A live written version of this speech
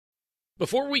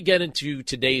Before we get into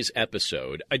today's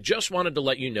episode, I just wanted to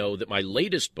let you know that my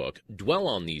latest book, Dwell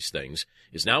on These Things,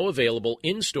 is now available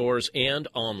in stores and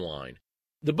online.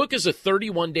 The book is a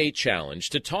 31-day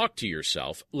challenge to talk to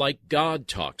yourself like God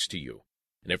talks to you.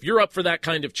 And if you're up for that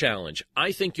kind of challenge,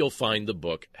 I think you'll find the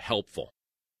book helpful.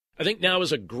 I think now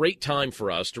is a great time for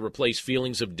us to replace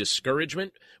feelings of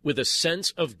discouragement with a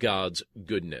sense of God's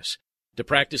goodness, to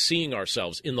practice seeing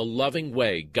ourselves in the loving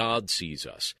way God sees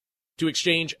us, to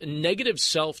exchange negative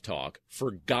self-talk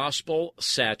for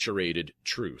gospel-saturated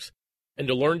truth, and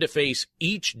to learn to face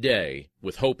each day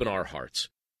with hope in our hearts.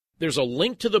 There's a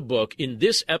link to the book in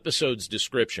this episode's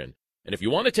description, and if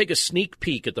you want to take a sneak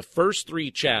peek at the first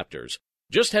 3 chapters,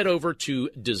 just head over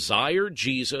to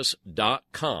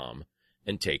desirejesus.com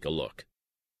and take a look.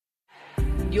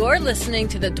 You're listening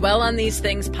to the Dwell on These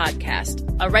Things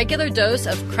podcast, a regular dose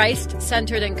of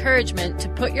Christ-centered encouragement to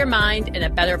put your mind in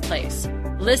a better place.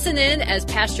 Listen in as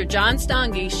Pastor John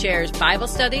Stange shares Bible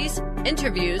studies,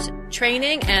 interviews,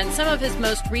 training, and some of his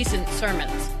most recent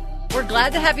sermons. We're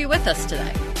glad to have you with us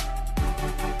today.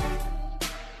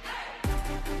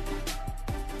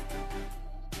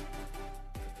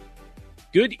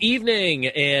 Good evening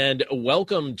and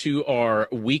welcome to our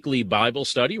weekly Bible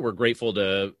study. We're grateful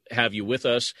to have you with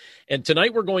us. And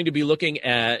tonight we're going to be looking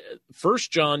at 1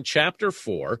 John chapter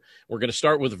 4. We're going to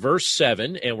start with verse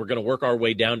 7 and we're going to work our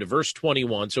way down to verse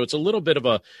 21. So it's a little bit of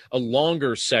a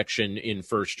longer section in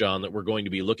 1 John that we're going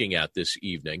to be looking at this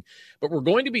evening. But we're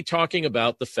going to be talking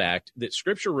about the fact that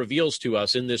Scripture reveals to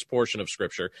us in this portion of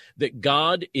Scripture that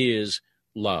God is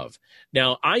love.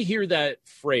 Now, I hear that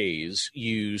phrase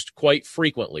used quite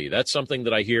frequently. That's something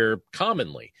that I hear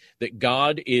commonly, that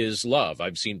God is love.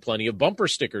 I've seen plenty of bumper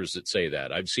stickers that say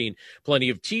that. I've seen plenty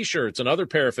of T-shirts and other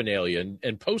paraphernalia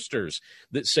and posters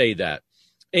that say that.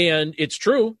 And it's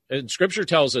true, and Scripture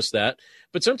tells us that.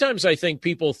 But sometimes I think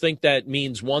people think that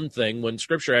means one thing when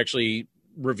Scripture actually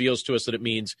reveals to us that it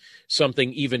means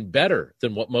something even better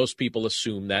than what most people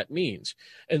assume that means.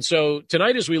 And so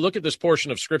tonight, as we look at this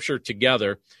portion of Scripture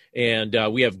together, and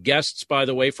we have guests, by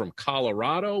the way, from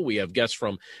Colorado, we have guests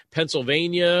from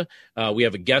Pennsylvania, we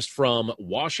have a guest from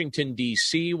Washington,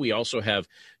 D.C., we also have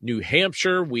New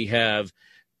Hampshire, we have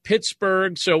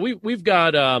Pittsburgh. So we've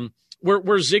got,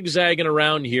 we're zigzagging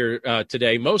around here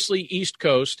today, mostly East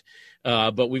Coast,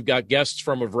 but we've got guests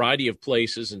from a variety of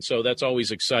places, and so that's always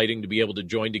exciting to be able to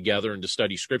join together and to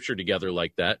study Scripture together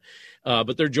like that.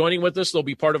 But they're joining with us. They'll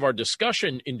be part of our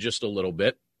discussion in just a little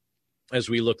bit as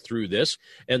we look through this.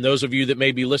 And those of you that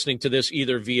may be listening to this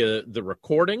either via the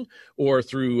recording or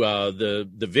through the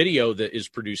video that is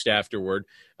produced afterward,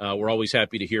 we're always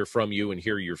happy to hear from you and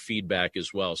hear your feedback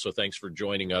as well. So thanks for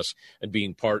joining us and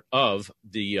being part of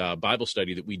the Bible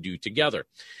study that we do together.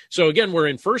 So again, we're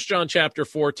in 1 John chapter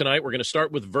 4 tonight. We're going to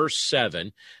start with verse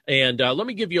 7. And let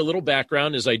me give you a little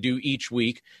background as I do each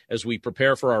week as we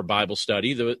prepare for our Bible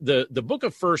study. The book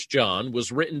of 1 John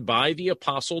was written by the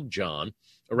Apostle John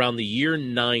around the year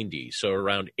 90, so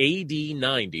around AD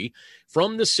 90,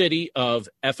 from the city of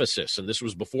Ephesus. And this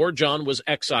was before John was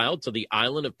exiled to the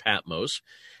island of Patmos.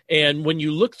 And when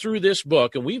you look through this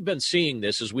book, and we've been seeing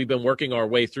this as we've been working our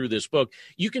way through this book,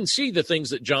 you can see the things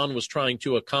that John was trying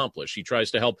to accomplish. He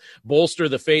tries to help bolster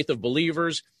the faith of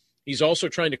believers. He's also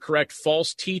trying to correct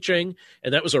false teaching,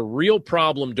 and that was a real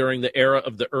problem during the era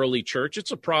of the early church.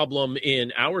 It's a problem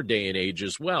in our day and age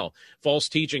as well. False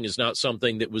teaching is not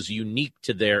something that was unique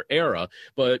to their era,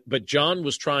 but John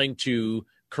was trying to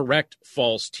correct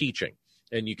false teaching.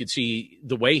 And you can see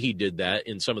the way he did that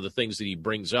in some of the things that he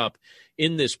brings up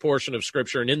in this portion of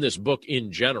Scripture and in this book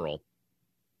in general.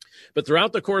 But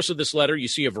throughout the course of this letter, you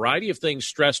see a variety of things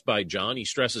stressed by John. He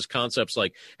stresses concepts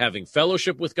like having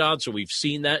fellowship with God, so we've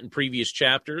seen that in previous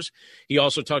chapters. He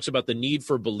also talks about the need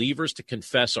for believers to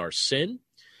confess our sin.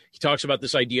 He talks about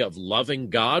this idea of loving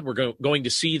God. We're going to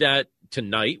see that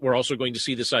tonight. We're also going to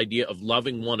see this idea of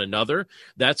loving one another.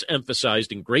 That's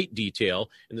emphasized in great detail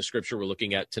in the Scripture we're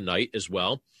looking at tonight as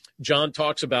well. John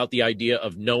talks about the idea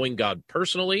of knowing God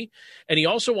personally, and he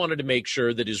also wanted to make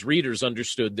sure that his readers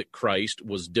understood that Christ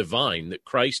was divine, that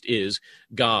Christ is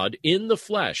God in the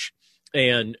flesh.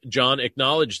 And John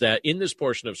acknowledged that in this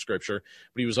portion of Scripture,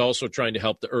 but he was also trying to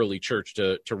help the early church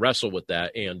to wrestle with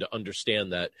that and to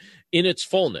understand that in its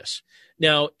fullness.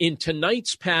 Now, in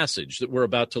tonight's passage that we're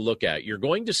about to look at, you're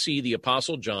going to see the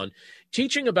Apostle John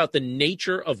teaching about the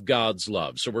nature of God's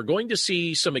love. So we're going to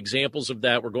see some examples of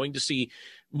that. We're going to see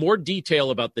more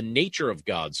detail about the nature of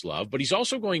God's love, but he's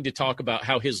also going to talk about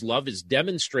how his love is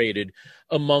demonstrated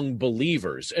among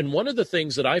believers. And one of the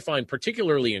things that I find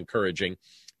particularly encouraging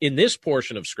in this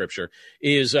portion of Scripture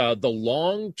is the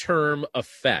long-term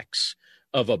effects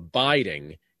of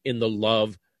abiding in the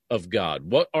love of God.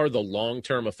 What are the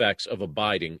long-term effects of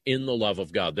abiding in the love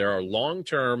of God? There are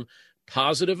long-term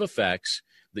positive effects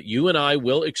that you and I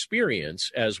will experience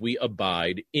as we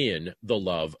abide in the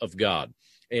love of God.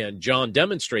 And John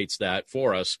demonstrates that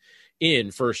for us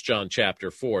in 1 John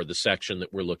chapter 4, the section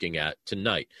that we're looking at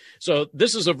tonight. So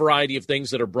this is a variety of things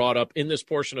that are brought up in this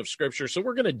portion of Scripture. So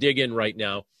we're going to dig in right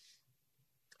now.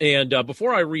 And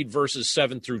before I read verses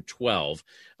 7 through 12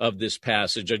 of this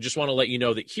passage, I just want to let you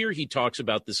know that here he talks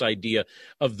about this idea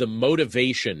of the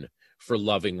motivation for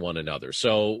loving one another.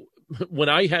 So when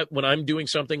I'm doing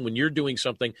something, when you're doing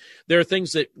something, there are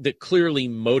things that clearly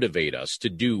motivate us to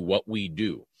do what we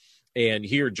do. And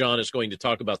here John is going to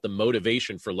talk about the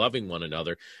motivation for loving one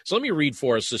another. So let me read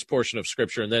for us this portion of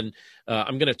Scripture, and then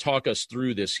I'm going to talk us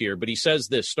through this here. But he says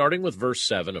this, starting with verse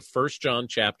 7 of 1 John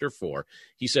chapter 4,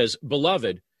 he says,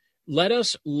 "Beloved, let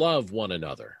us love one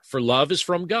another, for love is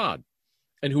from God.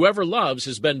 And whoever loves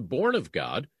has been born of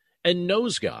God and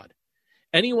knows God.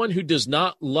 Anyone who does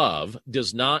not love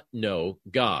does not know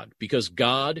God, because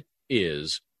God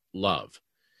is love.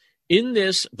 In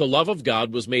this, the love of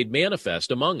God was made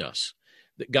manifest among us,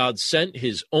 that God sent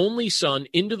his only Son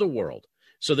into the world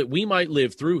so that we might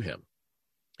live through him.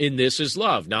 In this is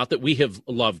love, not that we have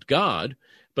loved God,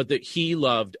 but that he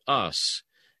loved us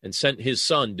and sent his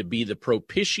Son to be the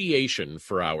propitiation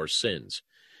for our sins.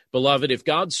 Beloved, if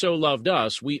God so loved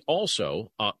us, we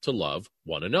also ought to love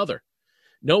one another.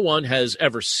 No one has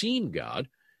ever seen God.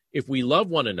 If we love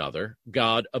one another,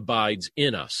 God abides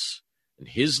in us, and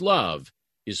his love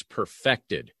is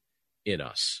perfected in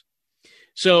us."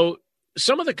 So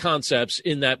some of the concepts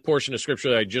in that portion of Scripture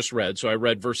that I just read, so I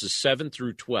read verses 7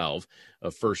 through 12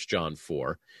 of 1 John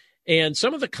 4, and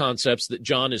some of the concepts that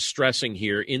John is stressing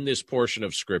here in this portion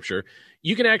of Scripture,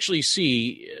 you can actually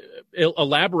see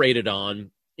elaborated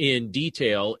on in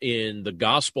detail in the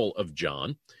Gospel of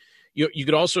John. You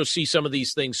could also see some of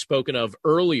these things spoken of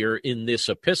earlier in this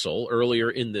epistle,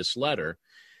 earlier in this letter.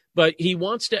 But he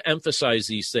wants to emphasize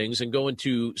these things and go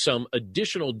into some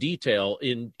additional detail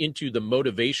into the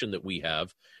motivation that we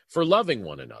have for loving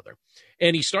one another.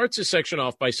 And he starts his section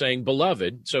off by saying,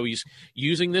 "Beloved," so he's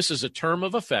using this as a term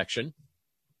of affection.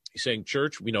 He's saying,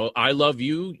 "Church, I love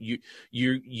you.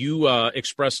 You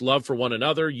express love for one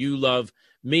another. You love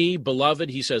me, beloved."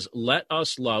 He says, "Let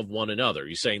us love one another."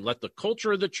 He's saying, let the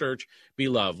culture of the church be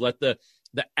love. Let the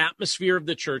atmosphere of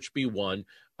the church be one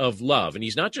of love. And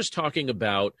he's not just talking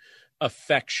about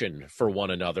affection for one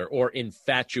another or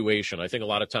infatuation. I think a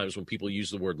lot of times when people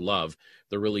use the word love,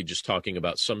 they're really just talking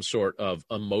about some sort of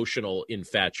emotional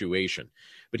infatuation.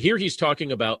 But here he's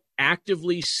talking about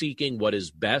actively seeking what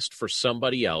is best for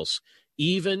somebody else,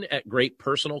 even at great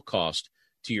personal cost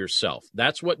to yourself.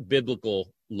 That's what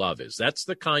biblical love is. That's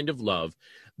the kind of love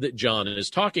that John is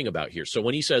talking about here. So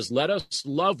when he says, let us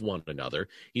love one another,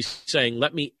 he's saying,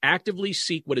 let me actively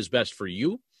seek what is best for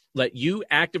you. Let you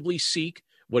actively seek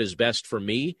what is best for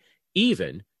me,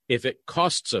 even if it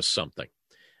costs us something.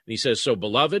 And he says, so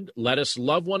beloved, let us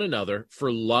love one another,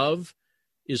 for love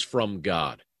is from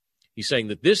God. He's saying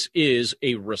that this is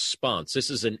a response. This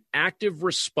is an active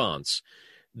response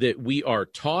that we are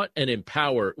taught and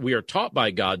empowered. We are taught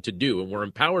by God to do, and we're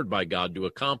empowered by God to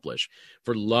accomplish.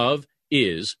 For love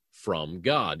is from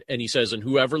God. And he says, and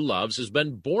whoever loves has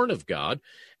been born of God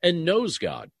and knows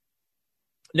God.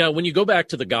 Now, when you go back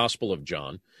to the Gospel of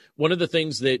John, one of the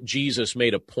things that Jesus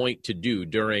made a point to do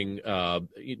during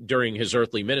his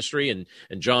earthly ministry, and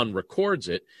John records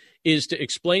it, is to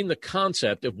explain the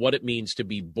concept of what it means to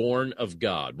be born of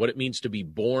God, what it means to be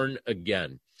born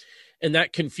again. And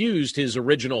that confused his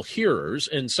original hearers,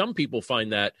 and some people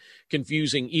find that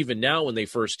confusing even now when they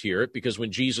first hear it, because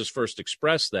when Jesus first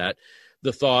expressed that,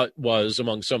 the thought was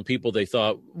among some people, they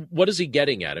thought, what is he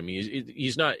getting at? I mean,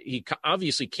 he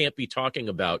obviously can't be talking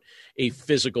about a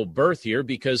physical birth here,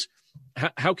 because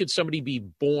how could somebody be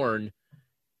born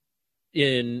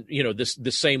in,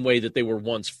 the same way that they were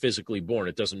once physically born?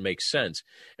 It doesn't make sense.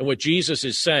 And what Jesus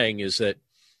is saying is that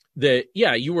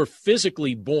yeah, you were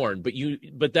physically born,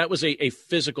 but that was a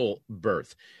physical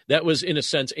birth. That was, in a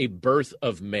sense, a birth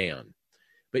of man.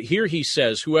 But here he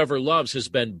says, whoever loves has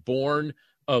been born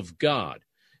of God.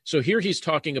 So here he's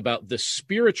talking about the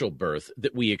spiritual birth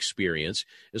that we experience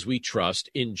as we trust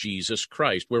in Jesus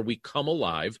Christ, where we come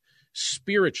alive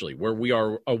spiritually, where we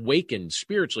are awakened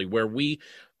spiritually, where we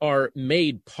are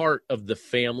made part of the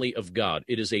family of God.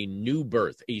 It is a new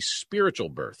birth, a spiritual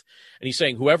birth. And he's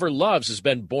saying whoever loves has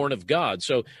been born of God.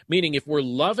 So meaning if we're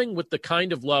loving with the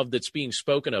kind of love that's being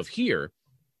spoken of here,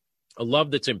 a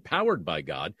love that's empowered by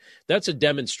God, that's a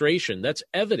demonstration, that's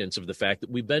evidence of the fact that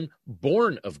we've been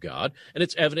born of God, and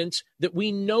it's evidence that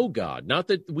we know God, not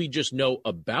that we just know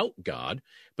about God,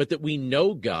 but that we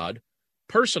know God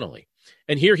personally.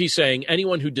 And here he's saying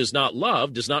anyone who does not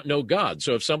love does not know God.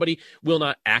 So if somebody will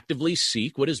not actively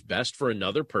seek what is best for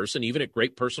another person, even at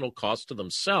great personal cost to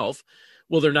themselves,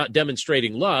 well, they're not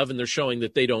demonstrating love, and they're showing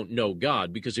that they don't know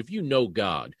God. Because if you know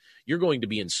God, you're going to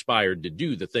be inspired to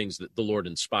do the things that the Lord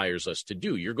inspires us to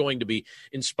do. You're going to be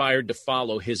inspired to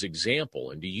follow his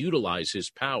example and to utilize his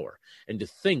power and to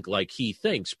think like he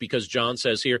thinks, because John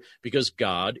says here, because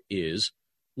God is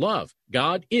love.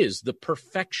 God is the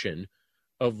perfection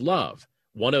of love.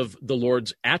 One of the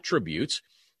Lord's attributes,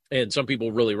 and some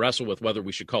people really wrestle with whether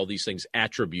we should call these things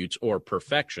attributes or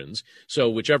perfections. So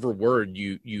whichever word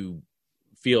you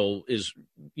feel is,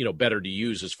 better to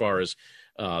use as far as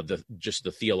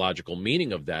the theological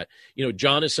meaning of that.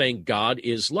 John is saying God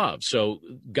is love. So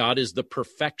God is the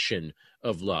perfection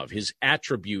of love. His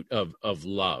attribute of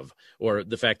love, or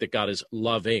the fact that God is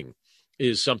loving,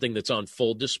 is something that's on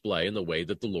full display in the way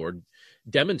that the Lord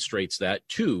demonstrates that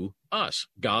to us.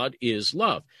 God is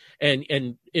love. And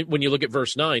when you look at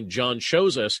verse 9, John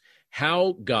shows us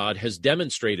how God has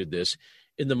demonstrated this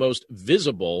in the most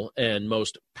visible and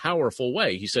most powerful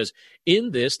way. He says,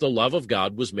 in this, the love of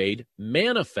God was made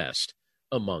manifest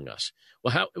among us.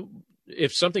 Well,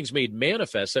 if something's made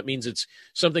manifest, that means it's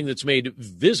something that's made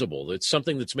visible. It's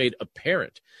something that's made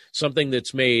apparent, something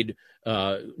that's made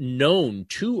known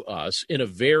to us in a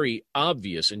very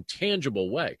obvious and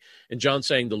tangible way. And John's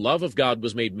saying the love of God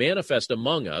was made manifest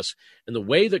among us. And the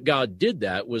way that God did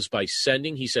that was by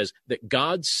sending, he says, that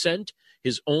God sent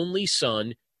his only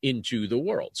son into the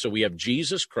world. So we have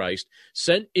Jesus Christ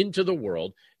sent into the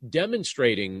world,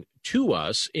 demonstrating to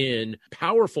us in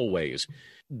powerful ways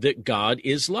that God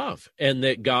is love, and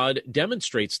that God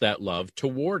demonstrates that love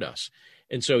toward us.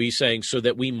 And so he's saying, so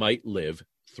that we might live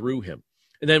through him.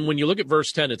 And then when you look at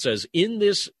verse 10, it says, in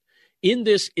this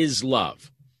is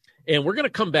love. And we're going to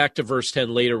come back to verse 10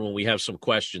 later when we have some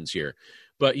questions here.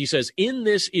 But he says, in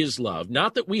this is love,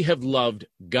 not that we have loved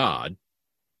God,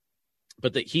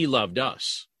 but that he loved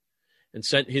us and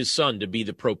sent his son to be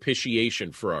the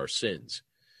propitiation for our sins.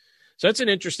 So that's an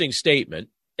interesting statement.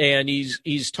 And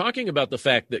he's talking about the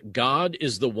fact that God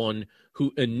is the one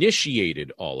who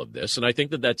initiated all of this. And I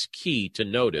think that that's key to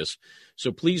notice.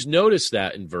 So please notice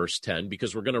that in verse 10,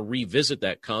 because we're going to revisit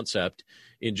that concept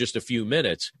in just a few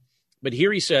minutes. But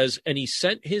here he says, and he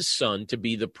sent his son to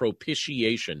be the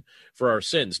propitiation for our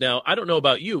sins. Now, I don't know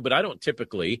about you, but I don't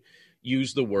typically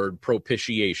use the word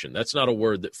propitiation. That's not a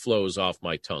word that flows off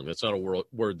my tongue. That's not a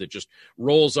word that just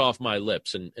rolls off my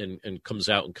lips and comes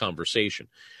out in conversation.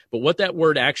 But what that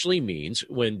word actually means,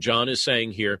 when John is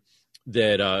saying here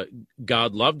that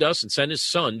God loved us and sent his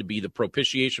son to be the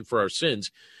propitiation for our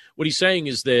sins, what he's saying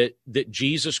is that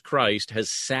Jesus Christ has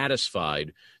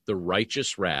satisfied the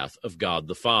righteous wrath of God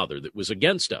the Father that was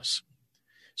against us.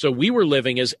 So we were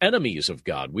living as enemies of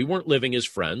God. We weren't living as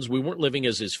friends. We weren't living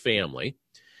as his family.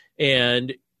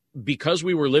 And because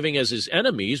we were living as his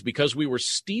enemies, because we were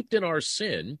steeped in our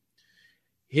sin,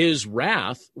 his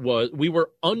wrath we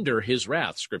were under his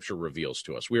wrath, Scripture reveals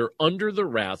to us. We were under the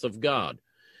wrath of God.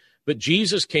 But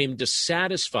Jesus came to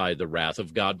satisfy the wrath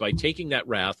of God by taking that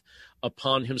wrath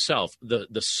upon himself. The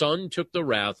Son took the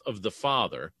wrath of the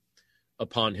Father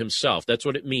upon himself. That's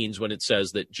what it means when it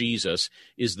says that Jesus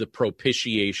is the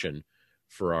propitiation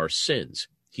for our sins.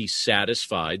 He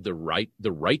satisfied the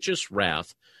righteous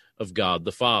wrath of God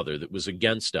the Father that was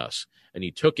against us, and he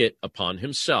took it upon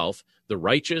himself, the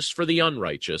righteous for the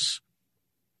unrighteous,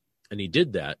 and he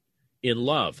did that in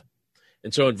love.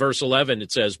 And so in verse 11,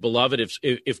 it says, beloved,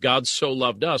 if God so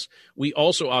loved us, we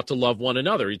also ought to love one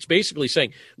another. It's basically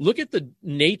saying, look at the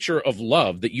nature of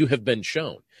love that you have been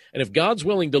shown. And if God's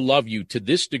willing to love you to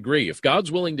this degree, if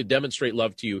God's willing to demonstrate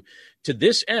love to you to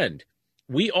this end,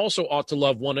 we also ought to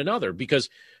love one another, because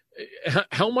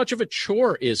how much of a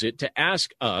chore is it to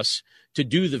ask us to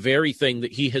do the very thing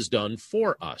that he has done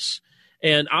for us?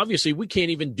 And obviously, we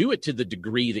can't even do it to the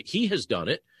degree that he has done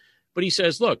it. But he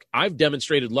says, look, I've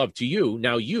demonstrated love to you.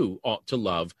 Now you ought to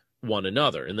love one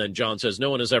another. And then John says, no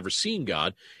one has ever seen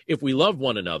God. If we love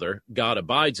one another, God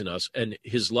abides in us, and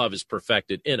his love is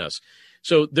perfected in us.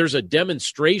 So there's a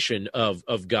demonstration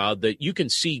of God, that you can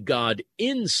see God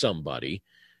in somebody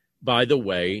by the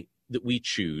way that we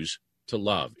choose to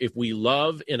love. If we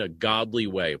love in a godly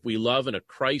way, if we love in a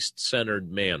Christ-centered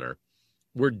manner,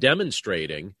 we're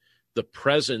demonstrating the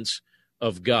presence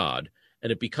of God,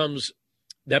 and it becomes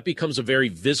that becomes a very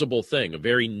visible thing, a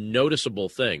very noticeable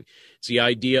thing. It's the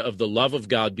idea of the love of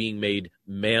God being made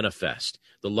manifest,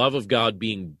 the love of God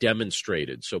being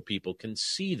demonstrated so people can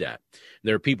see that. And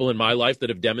there are people in my life that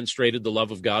have demonstrated the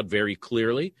love of God very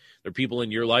clearly. There are people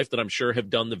in your life that I'm sure have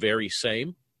done the very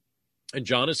same. And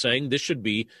John is saying this should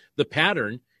be the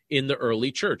pattern in the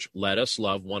early church. Let us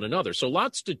love one another. So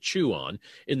lots to chew on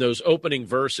in those opening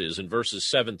verses, in verses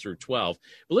 7 through 12.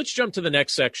 But let's jump to the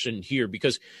next section here,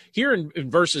 because here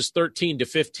in verses 13 to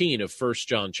 15 of 1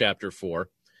 John chapter 4,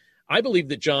 I believe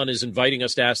that John is inviting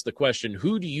us to ask the question,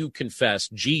 who do you confess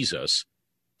Jesus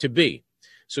to be?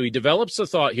 So he develops the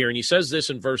thought here, and he says this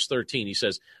in verse 13. He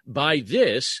says, by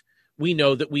this we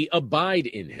know that we abide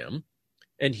in him,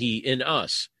 and he in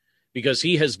us, because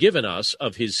he has given us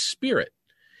of his Spirit.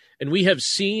 And we have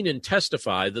seen and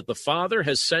testified that the Father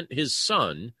has sent his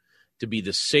Son to be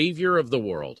the Savior of the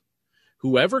world.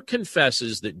 Whoever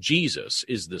confesses that Jesus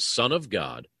is the Son of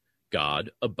God, God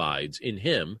abides in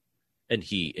him, and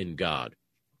he in God.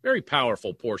 Very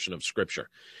powerful portion of Scripture.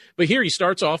 But here he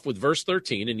starts off with verse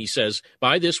 13, and he says,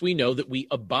 by this we know that we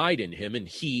abide in him, and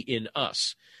he in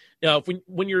us. Now,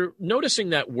 when you're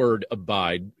noticing that word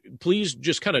abide, please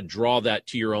just kind of draw that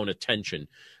to your own attention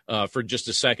for just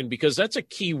a second, because that's a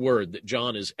key word that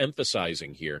John is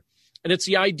emphasizing here. And it's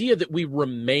the idea that we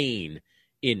remain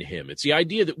in him. It's the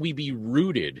idea that we be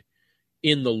rooted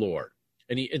in the Lord.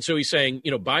 And so he's saying,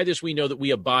 by this we know that we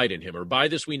abide in him, or by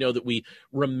this we know that we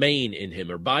remain in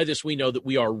him, or by this we know that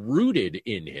we are rooted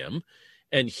in him,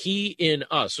 and he in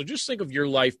us. So just think of your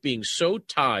life being so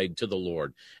tied to the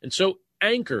Lord and so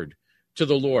anchored to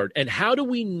the Lord. And how do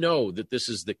we know that this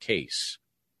is the case?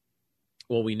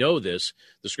 Well, we know this,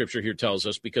 the Scripture here tells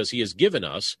us, because he has given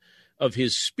us of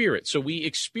his Spirit. So we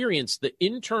experience the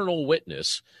internal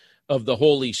witness of the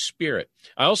Holy Spirit.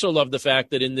 I also love the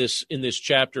fact that in this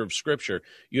chapter of Scripture,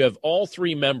 you have all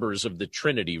three members of the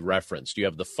Trinity referenced. You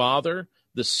have the Father,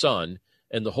 the Son,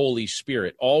 and the Holy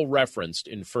Spirit, all referenced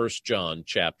in 1 John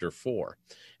chapter 4.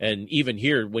 And even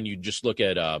here, when you just look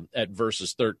at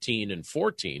verses 13 and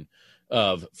 14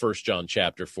 of 1 John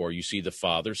chapter 4, you see the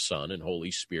Father, Son, and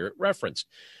Holy Spirit referenced.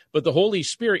 But the Holy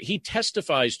Spirit, he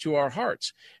testifies to our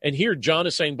hearts. And here John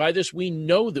is saying, by this we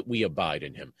know that we abide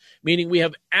in him, meaning we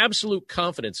have absolute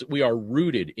confidence that we are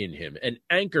rooted in him and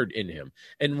anchored in him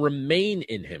and remain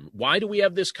in him. Why do we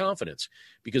have this confidence?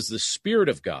 Because the Spirit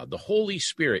of God, the Holy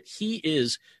Spirit, he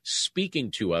is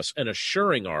speaking to us and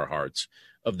assuring our hearts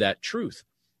of that truth.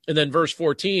 And then verse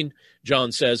 14,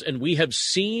 John says, and we have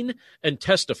seen and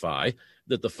testify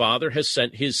that the Father has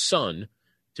sent his Son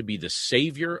to be the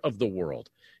Savior of the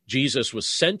world. Jesus was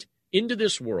sent into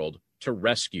this world to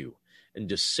rescue and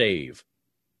to save.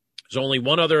 There's only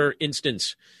one other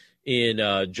instance in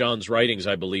John's writings,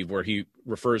 I believe, where he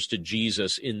refers to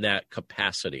Jesus in that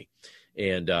capacity.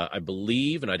 And I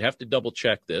believe, and I'd have to double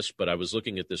check this, but I was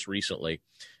looking at this recently.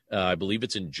 I believe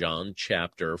it's in John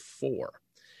chapter 4.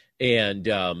 And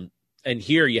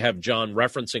here you have John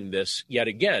referencing this yet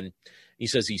again. He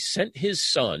says he sent his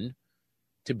Son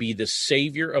to be the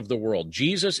Savior of the world.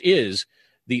 Jesus is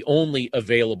the only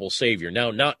available Savior.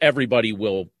 Now, not everybody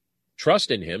will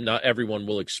trust in him. Not everyone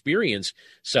will experience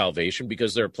salvation,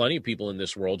 because there are plenty of people in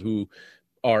this world who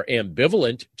are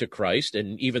ambivalent to Christ.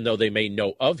 And even though they may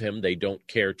know of him, they don't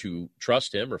care to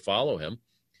trust him or follow him.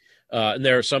 And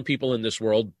there are some people in this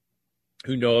world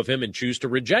who know of him and choose to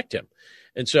reject him.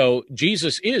 And so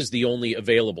Jesus is the only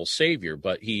available Savior,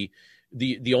 but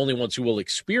the only ones who will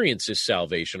experience this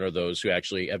salvation are those who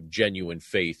actually have genuine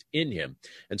faith in him.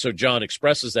 And so John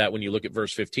expresses that when you look at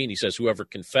verse 15. He says, whoever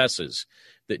confesses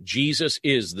that Jesus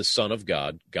is the Son of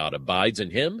God, God abides in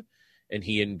him, and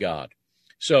he in God.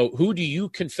 So who do you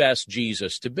confess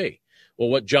Jesus to be? Well,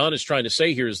 what John is trying to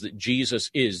say here is that Jesus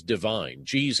is divine.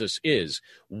 Jesus is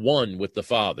one with the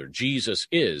Father. Jesus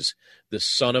is the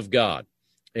Son of God.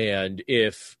 And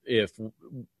if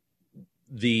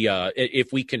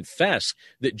we confess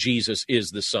that Jesus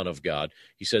is the Son of God,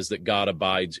 he says that God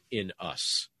abides in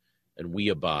us and we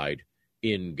abide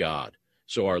in God.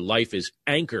 So our life is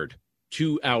anchored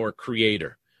to our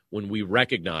Creator when we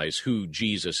recognize who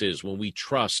Jesus is, when we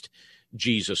trust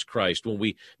Jesus Christ, when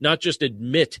we not just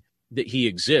admit that he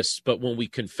exists, but when we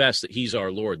confess that he's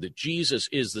our Lord, that Jesus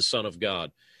is the Son of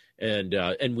God,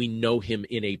 and we know him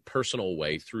in a personal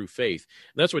way through faith.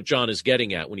 And that's what John is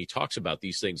getting at when he talks about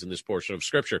these things in this portion of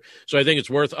Scripture. So I think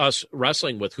it's worth us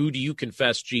wrestling with, who do you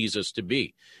confess Jesus to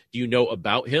be? Do you know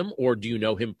about him, or do you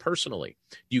know him personally?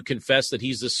 Do you confess that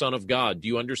he's the Son of God? Do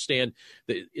you understand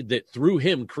that through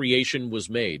him creation was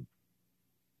made?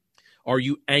 Are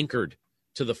you anchored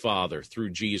to the Father through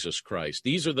Jesus Christ.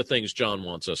 These are the things John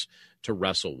wants us to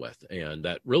wrestle with, and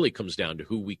that really comes down to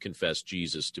who we confess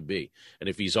Jesus to be. And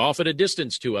if he's off at a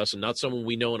distance to us and not someone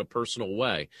we know in a personal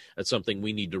way, that's something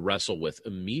we need to wrestle with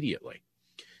immediately.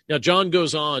 Now, John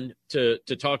goes on to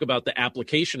talk about the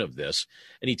application of this,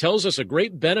 and he tells us a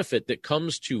great benefit that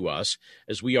comes to us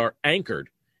as we are anchored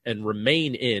and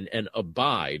remain in and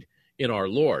abide in our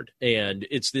Lord. And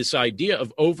it's this idea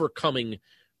of overcoming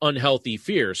unhealthy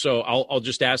fear. So I'll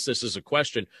just ask this as a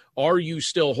question. Are you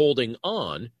still holding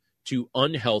on to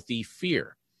unhealthy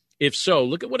fear? If so,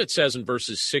 look at what it says in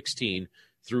verses 16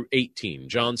 through 18.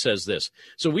 John says this,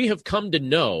 "So we have come to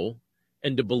know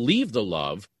and to believe the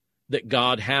love that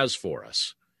God has for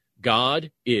us.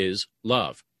 God is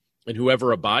love, and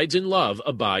whoever abides in love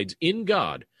abides in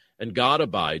God, and God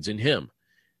abides in him.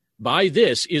 By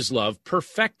this is love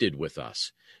perfected with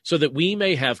us, so that we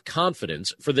may have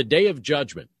confidence for the day of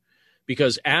judgment,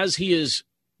 because as he is,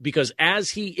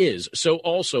 so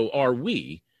also are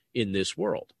we in this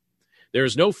world. There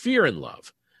is no fear in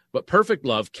love, but perfect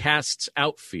love casts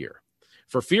out fear.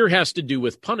 For fear has to do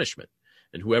with punishment,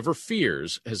 and whoever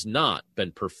fears has not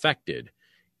been perfected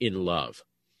in love."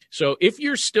 So if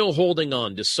you're still holding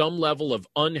on to some level of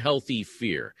unhealthy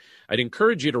fear, I'd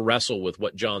encourage you to wrestle with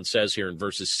what John says here in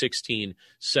verses 16,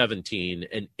 17,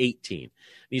 and 18. And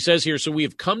he says here, "So we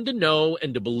have come to know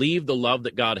and to believe the love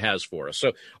that God has for us."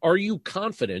 So are you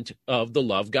confident of the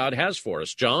love God has for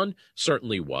us? John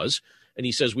certainly was. And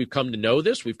he says, we've come to know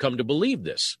this, we've come to believe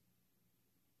this.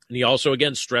 And he also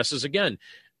again stresses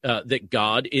that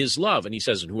God is love. And he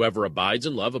says, and whoever abides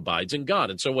in love abides in God.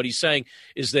 And so what he's saying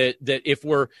is that if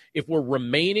we're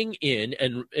remaining in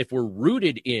and if we're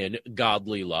rooted in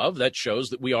godly love, that shows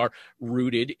that we are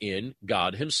rooted in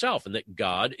God himself and that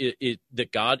God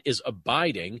is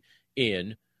abiding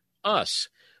in us.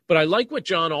 But I like what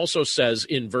John also says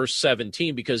in verse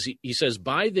 17, because he says,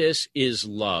 by this is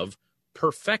love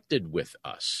perfected with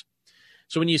us.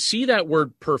 So when you see that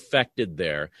word perfected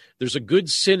there's a good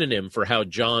synonym for how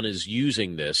John is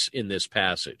using this in this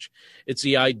passage. It's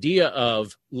the idea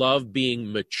of love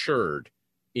being matured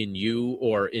in you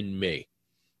or in me.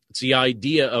 It's the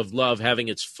idea of love having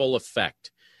its full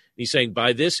effect. He's saying,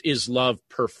 by this is love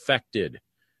perfected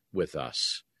with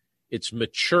us. It's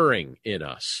maturing in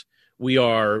us. We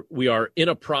are in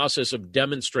a process of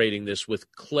demonstrating this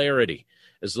with clarity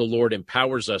as the Lord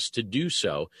empowers us to do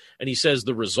so. And he says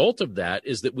the result of that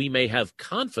is that we may have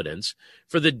confidence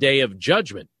for the day of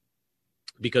judgment,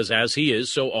 because as he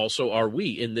is, so also are we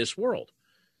in this world.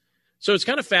 So it's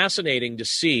kind of fascinating to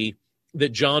see that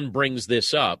John brings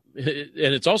this up. And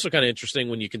it's also kind of interesting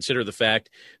when you consider the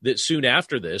fact that soon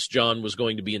after this, John was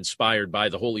going to be inspired by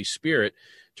the Holy Spirit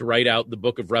to write out the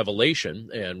book of Revelation,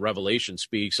 and Revelation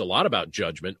speaks a lot about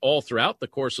judgment all throughout the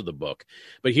course of the book.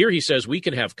 But here he says we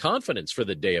can have confidence for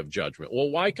the day of judgment. Well,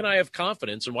 why can I have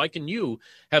confidence, and why can you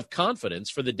have confidence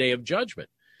for the day of judgment?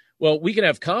 Well, we can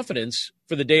have confidence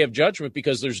for the day of judgment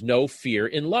because there's no fear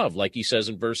in love, like he says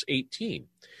in verse 18.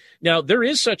 Now, there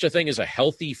is such a thing as a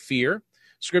healthy fear.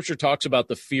 Scripture talks about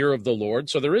the fear of the Lord.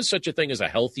 So there is such a thing as a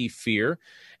healthy fear,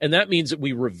 and that means that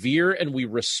we revere and we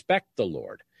respect the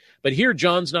Lord. But here,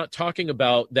 John's not talking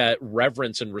about that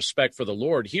reverence and respect for the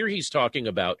Lord. Here, he's talking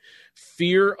about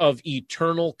fear of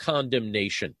eternal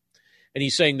condemnation. And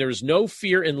he's saying there's no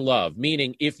fear in love,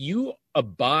 meaning if you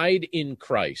abide in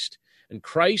Christ and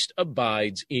Christ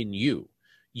abides in you,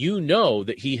 you know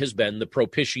that he has been the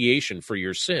propitiation for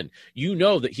your sin. You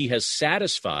know that he has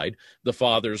satisfied the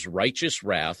Father's righteous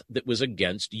wrath that was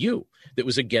against you, that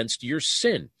was against your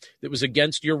sin, that was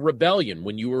against your rebellion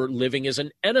when you were living as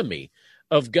an enemy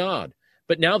of God.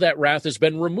 But now that wrath has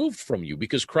been removed from you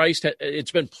because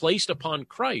it's been placed upon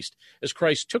Christ as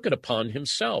Christ took it upon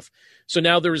himself. So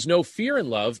now there is no fear in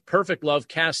love. Perfect love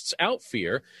casts out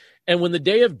fear. And when the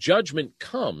day of judgment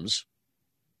comes,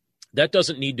 that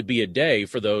doesn't need to be a day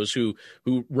for those who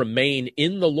remain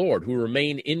in the Lord, who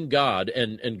remain in God,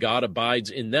 and God abides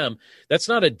in them. That's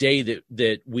not a day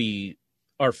that we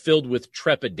are filled with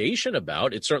trepidation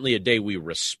about. It's certainly a day we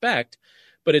respect,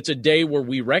 but it's a day where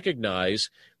we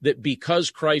recognize that because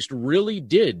Christ really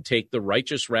did take the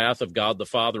righteous wrath of God the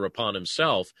Father upon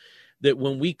himself, that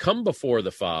when we come before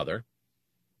the Father,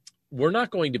 we're not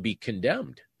going to be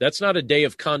condemned. That's not a day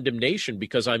of condemnation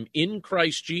because I'm in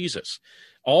Christ Jesus.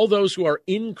 All those who are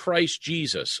in Christ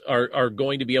Jesus are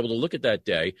going to be able to look at that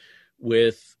day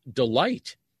with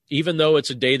delight, even though it's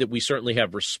a day that we certainly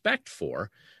have respect for.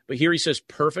 But here he says,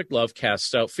 perfect love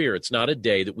casts out fear. It's not a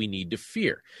day that we need to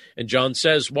fear. And John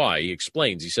says why. He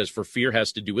explains. He says, for fear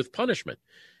has to do with punishment.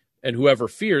 And whoever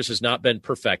fears has not been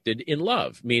perfected in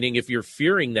love, meaning if you're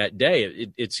fearing that day,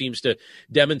 it seems to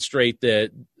demonstrate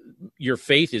that your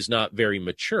faith is not very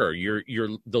mature.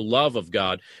 You're the love of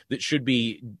God that should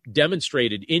be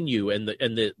demonstrated in you, and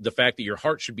the fact that your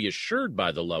heart should be assured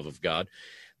by the love of God.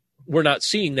 We're not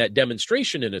seeing that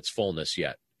demonstration in its fullness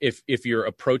yet. If you're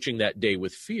approaching that day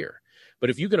with fear, but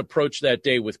if you can approach that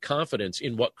day with confidence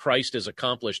in what Christ has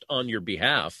accomplished on your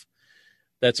behalf,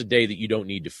 that's a day that you don't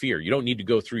need to fear. You don't need to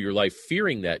go through your life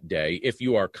fearing that day if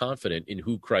you are confident in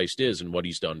who Christ is and what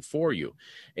he's done for you,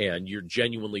 and you're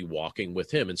genuinely walking with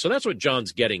him. And so that's what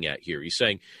John's getting at here. He's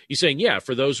saying, yeah,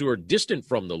 for those who are distant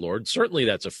from the Lord, certainly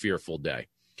that's a fearful day.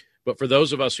 But for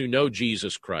those of us who know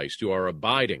Jesus Christ, who are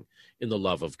abiding in the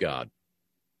love of God,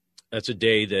 that's a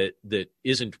day that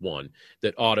isn't one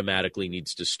that automatically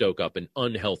needs to stoke up an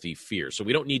unhealthy fear. So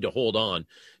we don't need to hold on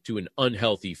to an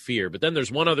unhealthy fear. But then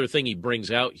there's one other thing he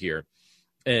brings out here,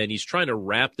 and he's trying to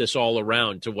wrap this all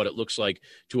around to what it looks like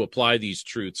to apply these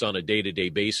truths on a day-to-day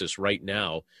basis right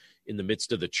now in the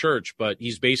midst of the church. But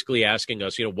he's basically asking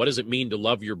us, what does it mean to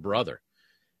love your brother?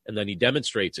 And then he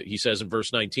demonstrates it. He says in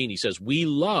verse 19, he says, we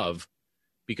love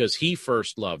because he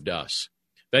first loved us.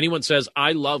 If anyone says,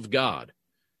 I love God,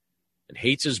 and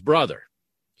hates his brother,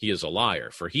 he is a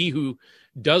liar. For he who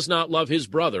does not love his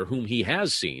brother whom he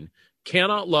has seen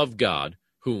cannot love God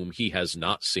whom he has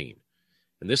not seen.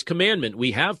 And this commandment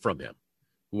we have from him: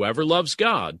 whoever loves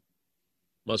God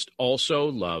must also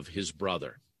love his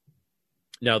brother.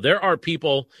 Now, there are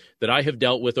people that I have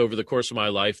dealt with over the course of my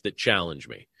life that challenge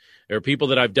me. There are people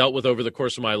that I've dealt with over the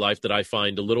course of my life that I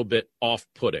find a little bit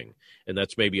off-putting, and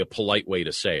that's maybe a polite way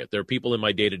to say it. There are people in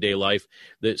my day-to-day life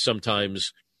that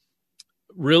sometimes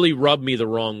really rub me the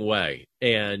wrong way,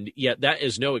 and yet that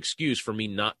is no excuse for me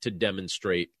not to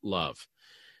demonstrate love.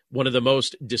 One of the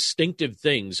most distinctive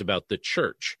things about the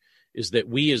church is that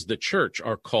we as the church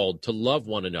are called to love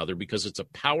one another because it's a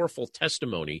powerful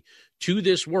testimony to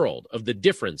this world of the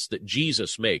difference that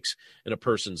Jesus makes in a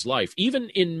person's life, even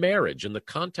in marriage, in the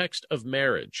context of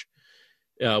marriage.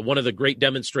 One of the great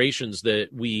demonstrations that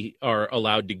we are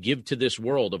allowed to give to this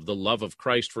world of the love of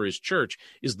Christ for his church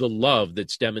is the love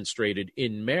that's demonstrated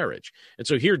in marriage. And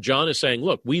so here John is saying,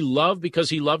 look, we love because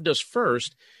he loved us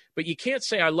first, but you can't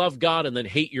say I love God and then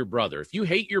hate your brother. If you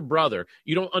hate your brother,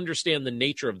 you don't understand the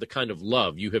nature of the kind of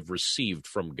love you have received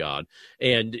from God.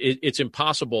 And it's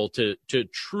impossible to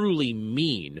truly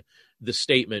mean the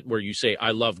statement where you say,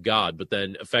 I love God, but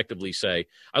then effectively say,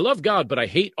 I love God, but I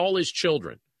hate all his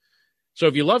children. So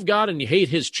if you love God and you hate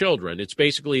his children, it's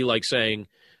basically like saying,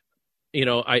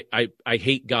 I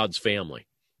hate God's family.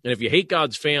 And if you hate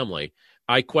God's family,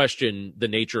 I question the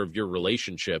nature of your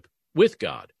relationship with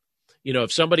God.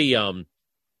 If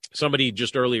somebody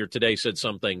just earlier today said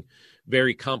something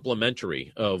very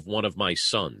complimentary of one of my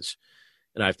sons,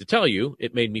 and I have to tell you,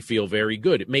 it made me feel very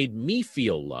good. It made me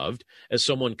feel loved as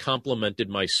someone complimented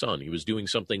my son. He was doing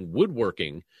something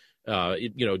woodworking,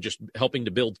 just helping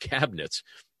to build cabinets.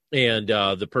 And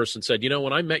the person said,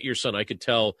 when I met your son, I could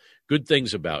tell good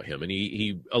things about him. And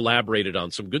he elaborated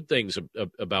on some good things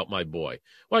about my boy.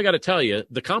 Well, I got to tell you,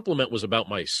 the compliment was about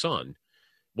my son.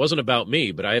 It wasn't about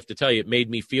me, but I have to tell you, it made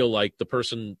me feel like the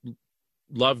person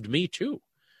loved me too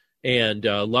and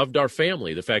loved our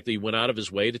family, the fact that he went out of his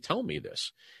way to tell me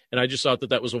this. And I just thought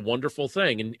that was a wonderful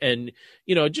thing. And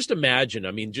just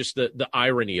imagine, just the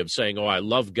irony of saying, I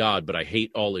love God, but I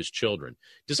hate all his children.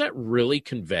 Does that really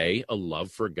convey a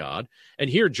love for God? And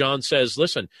here John says,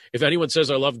 listen, if anyone says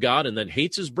I love God and then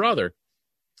hates his brother,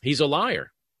 he's a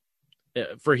liar.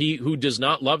 For he who does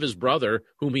not love his brother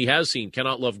whom he has seen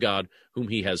cannot love God whom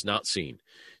he has not seen.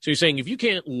 So you're saying if you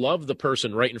can't love the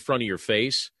person right in front of your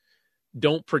face,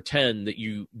 don't pretend that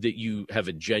you have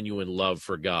a genuine love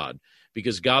for God,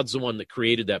 because God's the one that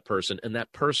created that person, and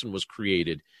that person was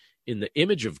created in the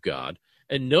image of God.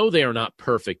 And no, they are not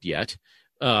perfect yet.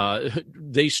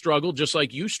 They struggle just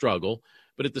like you struggle,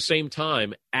 but at the same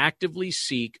time, actively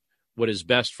seek what is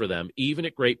best for them, even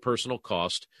at great personal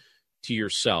cost to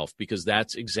yourself, because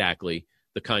that's exactly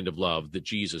the kind of love that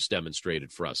Jesus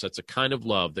demonstrated for us. That's a kind of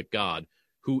love that God,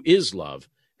 who is love,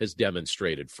 has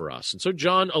demonstrated for us. And so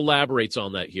John elaborates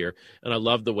on that here, and I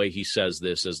love the way he says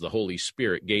this as the Holy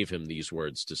Spirit gave him these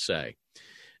words to say.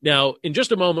 Now, in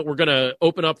just a moment, we're going to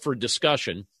open up for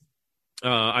discussion.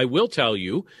 I will tell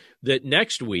you that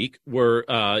next week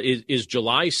is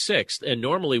July 6th, and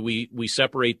normally we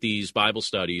separate these Bible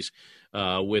studies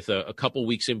with a couple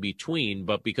weeks in between.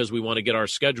 But because we want to get our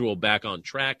schedule back on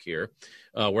track here,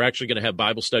 we're actually going to have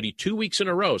Bible study 2 weeks in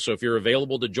a row. So if you're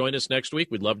available to join us next week,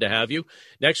 we'd love to have you.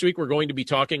 Next week, we're going to be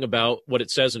talking about what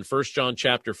it says in 1 John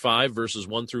chapter 5, verses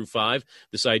 1 through 5,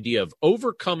 this idea of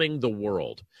overcoming the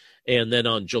world. And then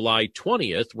on July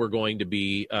 20th, we're going to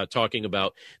be talking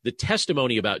about the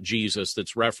testimony about Jesus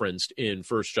that's referenced in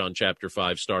 1 John chapter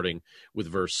 5, starting with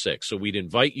verse 6. So we'd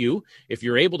invite you, if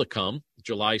you're able to come,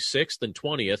 July 6th and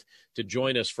 20th, to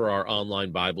join us for our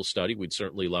online Bible study. We'd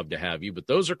certainly love to have you. But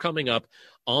those are coming up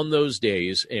on those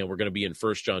days, and we're going to be in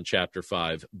 1 John chapter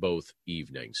 5 both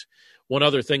evenings. One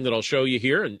other thing that I'll show you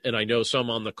here, and I know some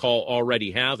on the call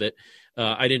already have it,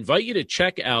 I'd invite you to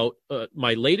check out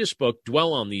my latest book,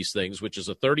 Dwell on These Things, which is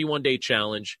a 31-day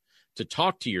challenge to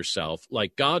talk to yourself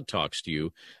like God talks to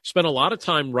you. Spent a lot of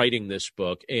time writing this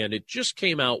book, and it just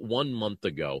came out 1 month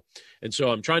ago. And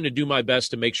so I'm trying to do my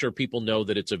best to make sure people know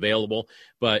that it's available.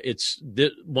 But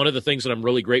one of the things that I'm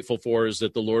really grateful for is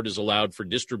that the Lord has allowed for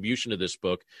distribution of this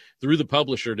book through the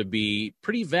publisher to be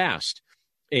pretty vast.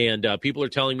 And people are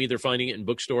telling me they're finding it in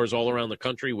bookstores all around the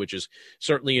country, which is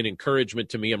certainly an encouragement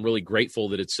to me. I'm really grateful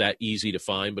that it's that easy to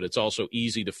find, but it's also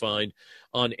easy to find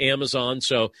on Amazon.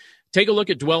 So take a look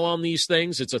at Dwell on These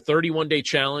Things. It's a 31-day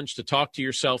challenge to talk to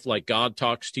yourself like God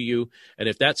talks to you. And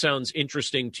if that sounds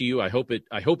interesting to you, I hope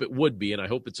it would be, and I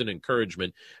hope it's an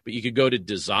encouragement. But you could go to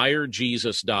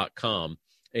desirejesus.com.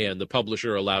 And the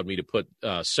publisher allowed me to put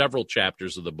several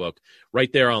chapters of the book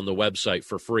right there on the website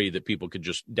for free that people could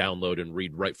just download and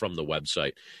read right from the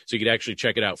website. So you could actually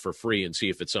check it out for free and see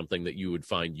if it's something that you would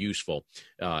find useful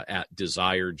at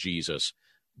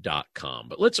desirejesus.com.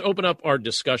 But let's open up our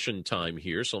discussion time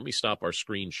here. So let me stop our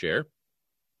screen share.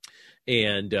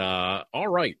 And all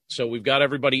right, so we've got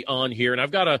everybody on here, and I've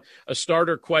got a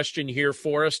starter question here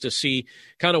for us to see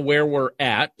kind of where we're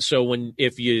at. So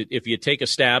if you take a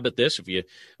stab at this, if you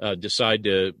decide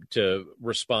to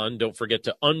respond, don't forget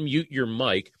to unmute your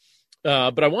mic.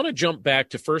 But I want to jump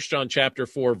back to 1 John chapter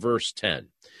 4, verse 10.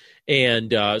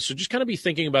 And so just kind of be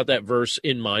thinking about that verse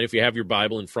in mind. If you have your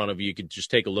Bible in front of you, you could just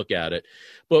take a look at it.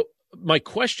 But my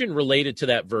question related to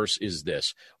that verse is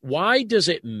this: why does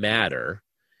it matter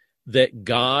that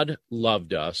God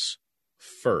loved us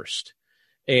first?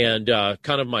 And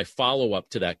kind of my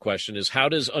follow-up to that question is, how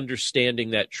does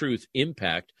understanding that truth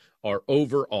impact our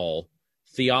overall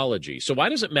theology? So why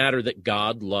does it matter that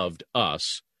God loved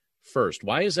us first?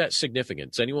 Why is that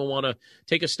significant? Does anyone want to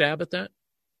take a stab at that?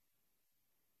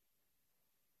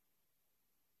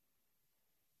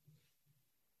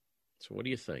 So what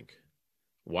do you think?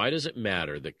 Why does it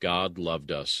matter that God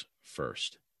loved us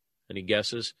first? Any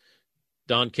guesses?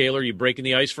 Don Kaler, you breaking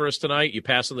the ice for us tonight? You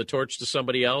passing the torch to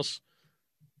somebody else?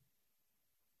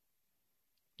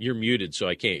 You're muted, so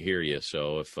I can't hear you.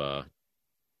 So if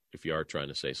you are trying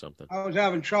to say something. I was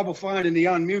having trouble finding the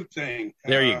unmute thing.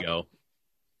 There you go.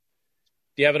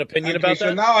 Do you have an opinion about that?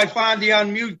 So now I find the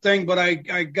unmute thing, but I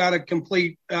got a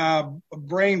complete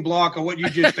brain block of what you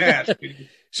just asked.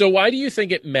 So why do you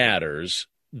think it matters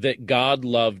that God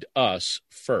loved us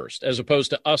first, as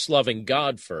opposed to us loving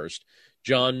God first?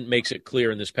 John makes it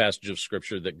clear in this passage of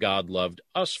Scripture that God loved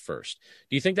us first.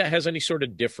 Do you think that has any sort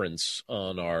of difference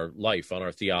on our life, on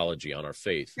our theology, on our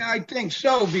faith? Yeah, I think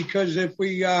so, because if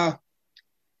we're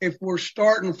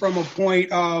starting from a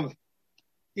point of,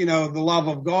 the love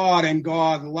of God and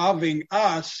God loving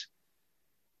us,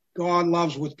 God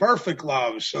loves with perfect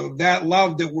love. So that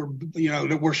love that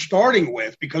we're starting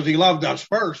with, because He loved us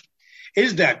first,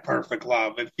 is that perfect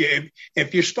love.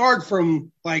 If you start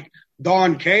from like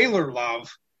Don Kaler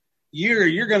love,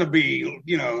 you're going to be,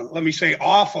 let me say,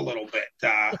 off a little bit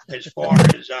as far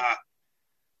as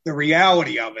the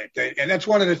reality of it. And that's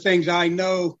one of the things I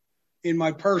know in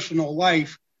my personal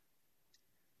life.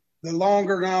 The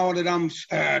longer now that I'm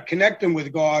connecting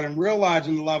with God and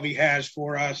realizing the love He has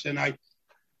for us, and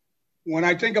when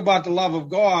I think about the love of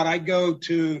God, I go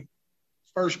to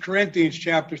 1 Corinthians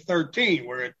chapter 13,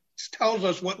 where it tells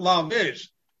us what love is.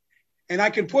 And I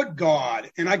can put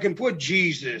God and I can put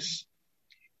Jesus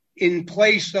in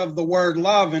place of the word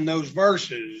love in those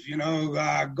verses.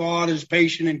 God is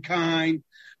patient and kind.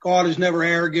 God is never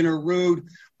arrogant or rude.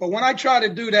 But when I try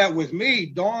to do that with me,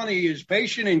 Donnie is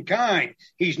patient and kind.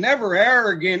 He's never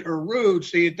arrogant or rude.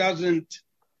 See, it doesn't.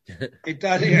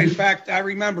 In fact, I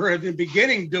remember at the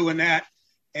beginning doing that,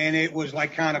 and it was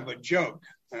like kind of a joke.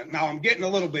 Now I'm getting a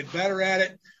little bit better at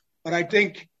it, but I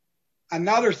think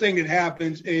another thing that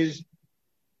happens is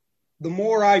the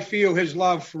more I feel His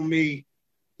love for me,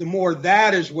 the more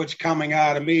that is what's coming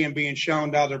out of me and being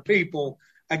shown to other people,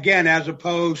 again, as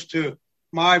opposed to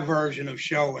my version of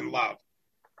showing love.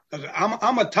 Because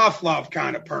I'm a tough love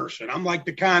kind of person. I'm like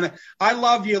I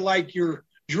love you like your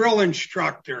drill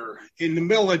instructor in the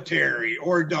military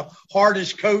or the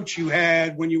hardest coach you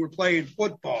had when you were playing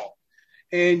football.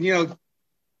 And,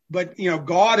 but,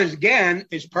 God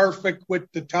is perfect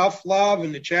with the tough love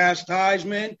and the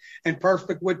chastisement and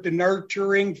perfect with the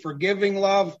nurturing, forgiving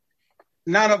love.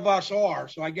 None of us are.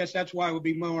 So I guess that's why it would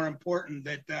be more important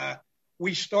that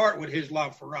we start with his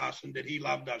love for us and that he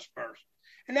loved us first.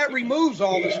 And that removes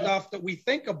all the stuff that we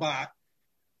think about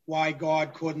why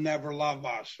God could never love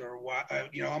us or why,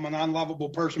 I'm an unlovable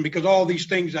person because all these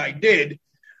things I did.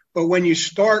 But when you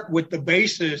start with the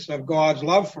basis of God's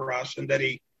love for us and that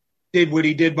he did what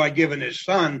he did by giving his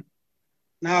son,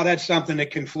 now that's something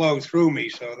that can flow through me.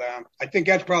 So I think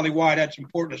that's probably why that's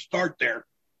important to start there.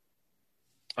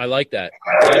 I like that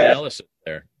analysis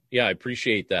there. Yeah, I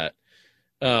appreciate that.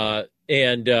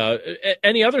 And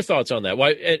any other thoughts on that?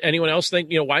 Why? Anyone else think?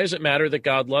 Why does it matter that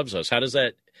God loves us? How does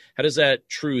that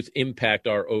truth impact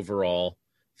our overall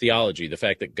theology? The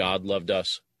fact that God loved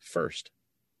us first.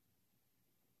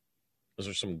 Those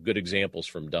are some good examples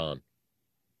from Don.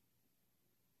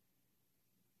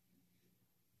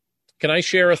 Can I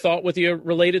share a thought with you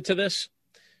related to this?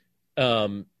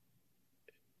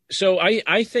 So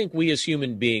I think we as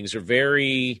human beings are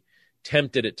very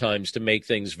tempted at times to make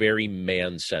things very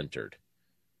man-centered.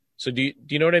 So do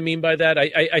you know what I mean by that?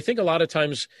 I think a lot of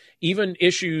times, even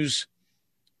issues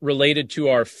related to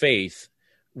our faith,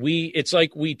 it's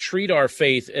like we treat our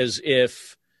faith as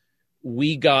if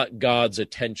we got God's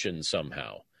attention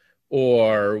somehow,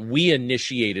 or we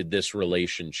initiated this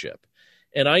relationship.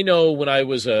 And I know when I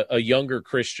was a younger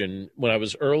Christian, when I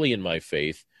was early in my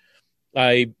faith,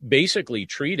 I basically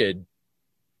treated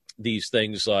these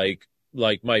things like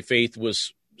my faith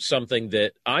was something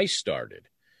that I started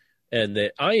and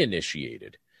that I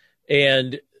initiated.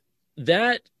 And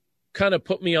that kind of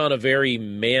put me on a very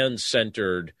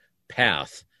man-centered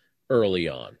path early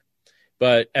on.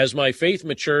 But as my faith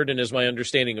matured and as my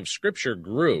understanding of Scripture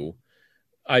grew,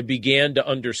 I began to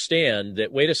understand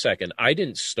that, wait a second, I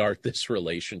didn't start this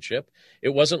relationship. It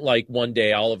wasn't like one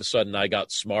day all of a sudden I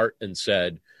got smart and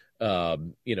said,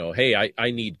 hey,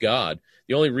 I need God.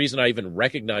 The only reason I even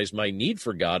recognized my need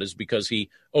for God is because he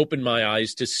opened my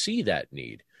eyes to see that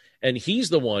need. And he's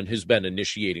the one who's been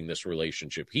initiating this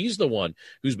relationship. He's the one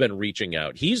who's been reaching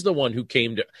out. He's the one who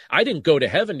I didn't go to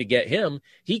heaven to get him.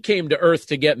 He came to earth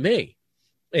to get me.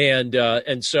 And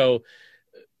so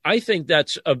I think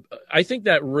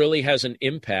that really has an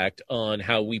impact on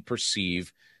how we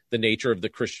perceive the nature of the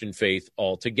Christian faith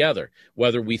altogether,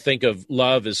 whether we think of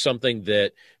love as something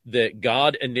that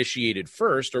God initiated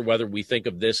first, or whether we think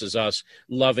of this as us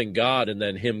loving God and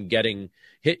then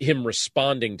him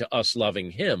responding to us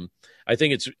loving him. I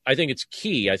think it's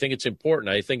key. I think it's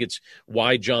important. I think it's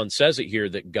why John says it here,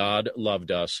 that God loved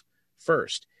us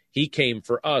first. He came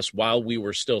for us while we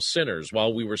were still sinners,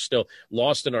 while we were still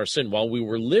lost in our sin, while we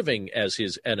were living as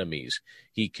his enemies.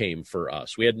 He came for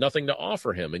us. We had nothing to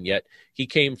offer him, and yet he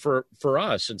came for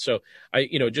us. And so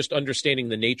just understanding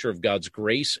the nature of God's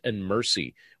grace and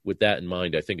mercy with that in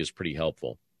mind, I think is pretty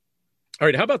helpful. All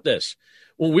right, how about this?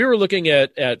 When we were looking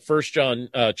at 1 John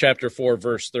chapter 4,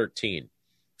 verse 13,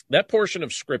 that portion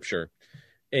of Scripture,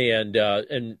 and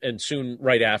soon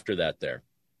right after that there,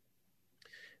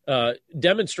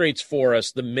 demonstrates for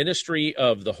us the ministry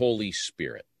of the Holy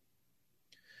Spirit.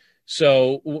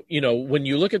 So, when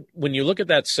you look at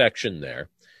that section there,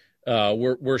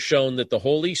 we're shown that the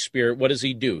Holy Spirit, what does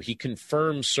he do? He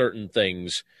confirms certain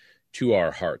things to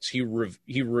our hearts. He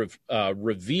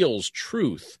reveals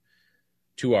truth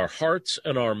to our hearts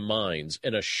and our minds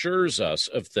and assures us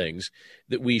of things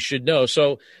that we should know.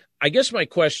 So I guess my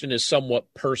question is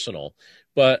somewhat personal,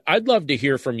 but I'd love to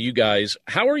hear from you guys.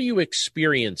 How are you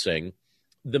experiencing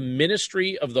the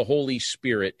ministry of the Holy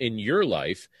Spirit in your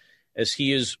life as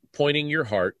he is pointing your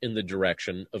heart in the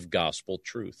direction of gospel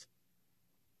truth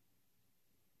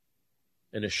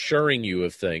and assuring you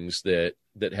of things that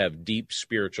have deep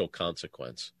spiritual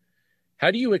consequence?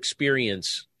 How do you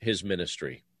experience his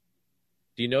ministry?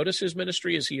 Do you notice his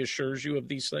ministry as he assures you of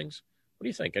these things? What do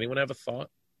you think? Anyone have a thought?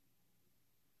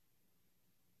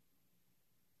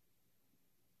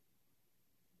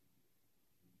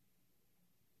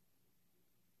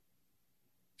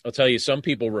 I'll tell you, some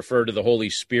people refer to the Holy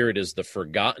Spirit as the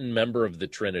forgotten member of the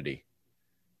Trinity.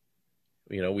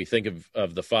 We think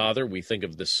of the Father, we think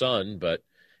of the Son, but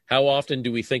how often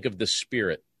do we think of the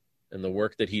Spirit and the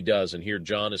work that he does? And here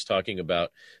John is talking about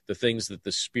the things that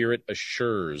the Spirit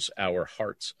assures our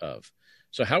hearts of.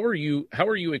 So how are you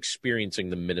experiencing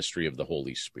the ministry of the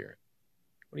Holy Spirit?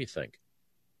 What do you think?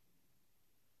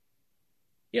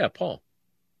 Yeah, Paul.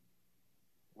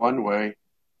 one way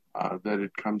that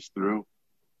it comes through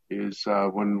is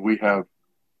when we have,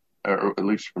 or at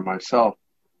least for myself,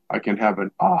 I can have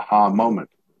an aha moment.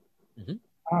 Mm-hmm.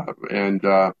 And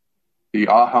the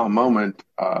aha moment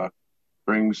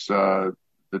brings the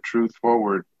truth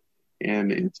forward,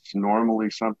 and it's normally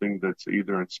something that's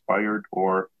either inspired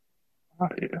or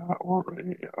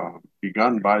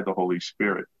begun by the Holy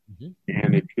Spirit. Mm-hmm.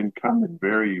 And it can come in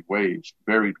varied ways.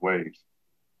 There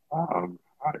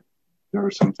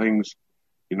are some things,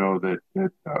 that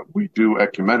we do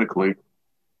ecumenically,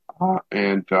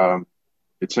 and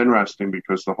it's interesting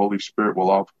because the Holy Spirit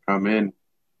will often come in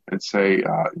and say,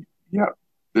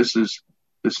 this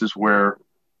is where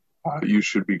you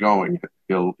should be going.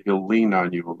 He'll lean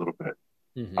on you a little bit.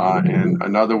 Mm-hmm. And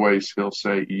in other ways, he'll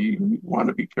say, you want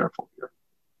to be careful here.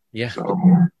 Yeah. So,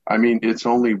 it's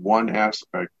only one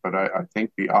aspect, but I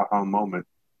think the aha moment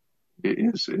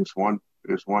is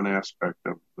one aspect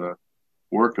of the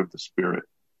work of the Spirit.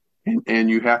 And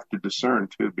you have to discern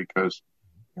too, because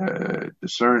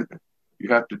you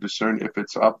have to discern if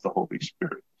it's of the Holy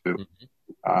Spirit too.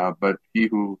 Mm-hmm. But he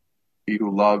who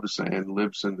loves and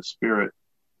lives in the Spirit,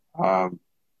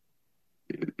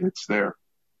 it's there.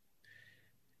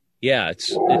 Yeah,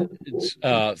 it's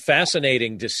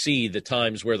fascinating to see the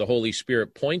times where the Holy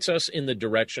Spirit points us in the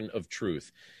direction of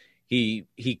truth. He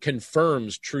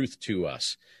confirms truth to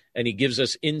us, and he gives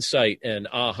us insight and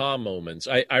aha moments.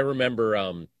 I remember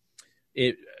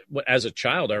as a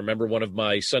child, I remember one of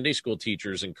my Sunday school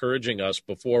teachers encouraging us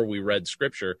before we read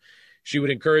Scripture. She would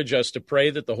encourage us to pray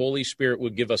that the Holy Spirit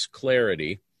would give us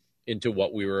clarity into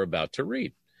what we were about to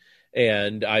read.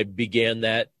 And I began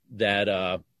that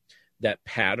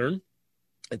pattern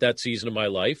at that season of my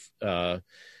life,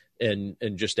 and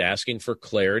just asking for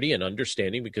clarity and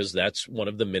understanding, because that's one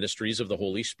of the ministries of the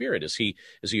Holy Spirit, as he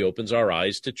opens our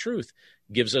eyes to truth,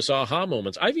 gives us aha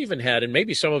moments. I've even had, and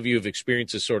maybe some of you have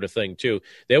experienced this sort of thing too.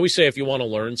 They always say, if you want to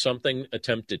learn something,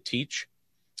 attempt to teach.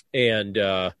 And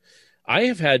I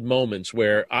have had moments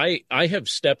where I have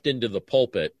stepped into the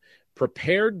pulpit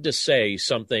prepared to say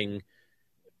something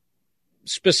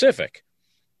specific.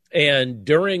 And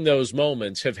during those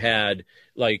moments have had,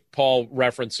 like Paul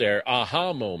referenced there,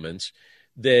 aha moments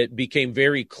that became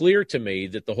very clear to me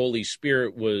that the Holy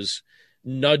Spirit was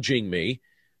nudging me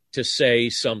to say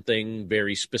something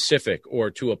very specific, or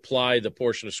to apply the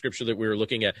portion of Scripture that we were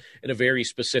looking at in a very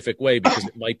specific way, because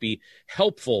it might be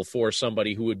helpful for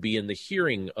somebody who would be in the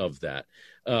hearing of that.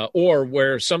 Or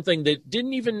where something that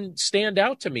didn't even stand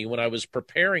out to me when I was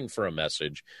preparing for a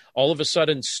message, all of a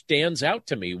sudden stands out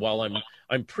to me while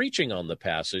I'm preaching on the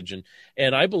passage.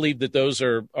 And I believe that those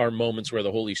are moments where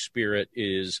the Holy Spirit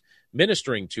is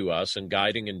ministering to us and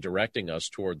guiding and directing us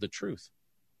toward the truth.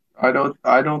 I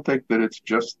don't think that it's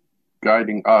just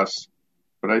guiding us,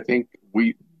 but I think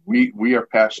we are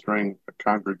pastoring a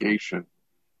congregation,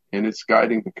 and it's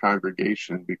guiding the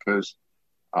congregation, because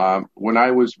when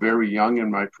I was very young in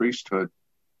my priesthood,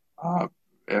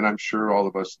 and I'm sure all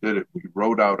of us did it, we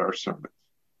wrote out our sermons.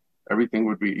 Everything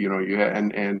would be,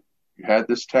 you had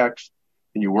this text,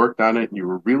 and you worked on it, and you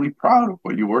were really proud of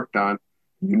what you worked on.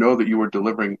 You know that you were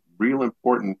delivering real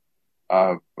important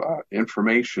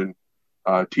information,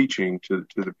 teaching to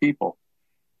the people.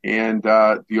 And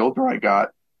the older I got,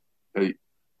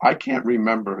 I can't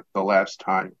remember the last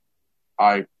time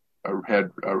I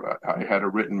had a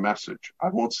written message. I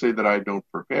won't say that I don't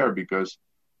prepare, because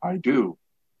I do,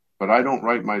 but I don't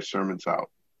write my sermons out.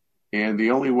 And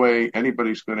the only way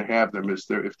anybody's going to have them is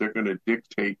if they're going to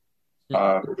dictate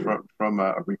from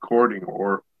a recording,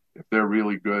 or if they're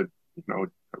really good,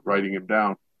 writing them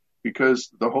down,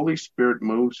 because the Holy Spirit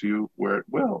moves you where it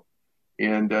will.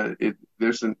 And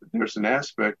there's an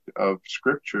aspect of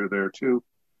Scripture there too,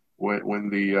 when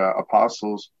the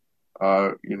apostles,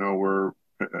 were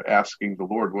asking the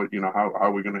Lord, how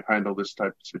are we going to handle this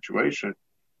type of situation?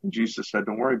 And Jesus said,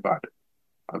 "Don't worry about it.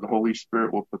 The Holy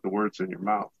Spirit will put the words in your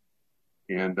mouth."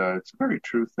 And it's a very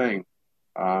true thing.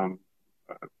 But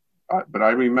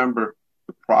I remember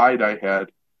the pride I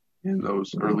had in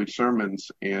those early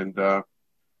sermons, and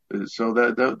so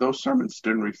that those sermons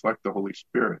didn't reflect the Holy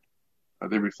Spirit.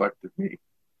 They reflected me.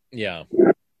 Yeah.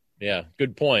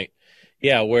 Good point.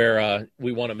 Yeah, where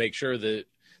we want to make sure that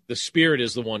the Spirit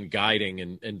is the one guiding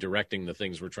and directing the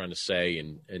things we're trying to say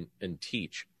and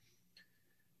teach.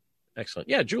 Excellent.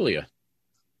 Yeah, Julia.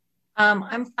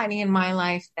 I'm finding in my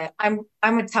life that I'm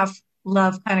a tough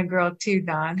love kind of girl too,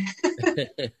 Don.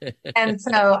 And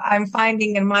so I'm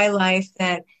finding in my life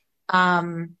that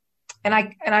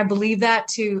I believe that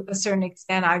to a certain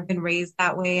extent. I've been raised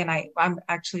that way, and I'm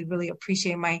actually really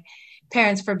appreciate my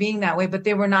parents for being that way, but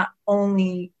they were not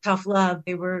only tough love,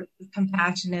 they were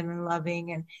compassionate and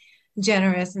loving and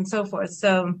generous and so forth.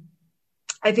 So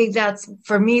I think that's,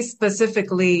 for me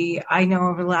specifically, I know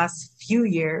over the last few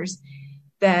years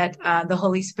that the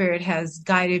Holy Spirit has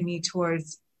guided me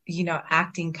towards,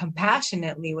 acting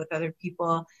compassionately with other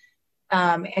people.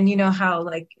 And you know how,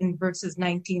 like in verses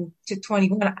 19 to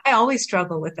 21, I always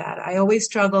struggle with that. I always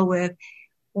struggle with,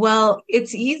 well,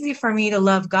 it's easy for me to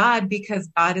love God because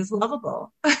God is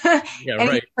lovable. Yeah, and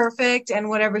right. He's perfect, and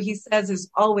whatever he says is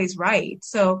always right.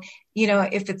 So,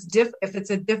 if it's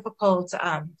a difficult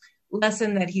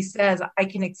lesson that he says, I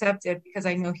can accept it because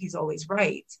I know he's always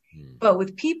right. But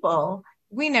with people,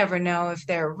 we never know if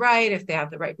they're right, if they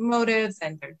have the right motives,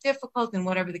 and they're difficult, and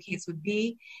whatever the case would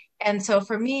be. And so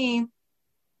for me,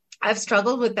 I've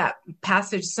struggled with that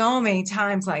passage so many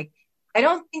times. Like, I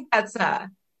don't think that's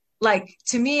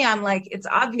to me, I'm like, it's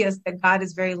obvious that God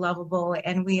is very lovable,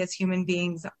 and we as human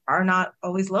beings are not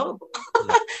always lovable.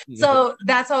 So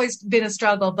that's always been a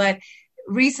struggle. But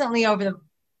recently, over the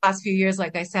last few years,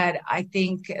 like I said, I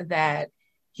think that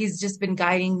he's just been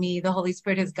guiding me. The Holy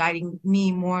Spirit is guiding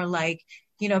me more like,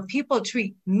 people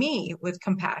treat me with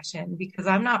compassion because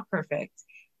I'm not perfect.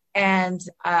 And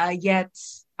yet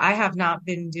I have not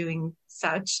been doing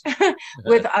such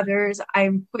with others.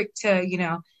 I'm quick to,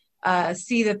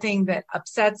 see the thing that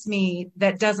upsets me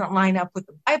that doesn't line up with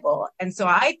the Bible. And so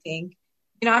I think,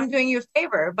 I'm doing you a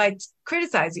favor by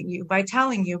criticizing you, by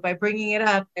telling you, by bringing it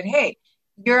up that, hey,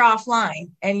 you're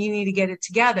offline and you need to get it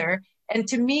together. And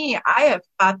to me, I have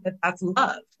thought that that's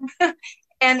love.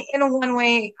 And in one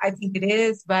way, I think it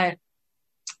is, but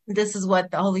this is what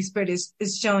the Holy Spirit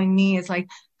is showing me, is like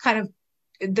kind of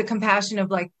the compassion of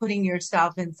like putting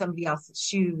yourself in somebody else's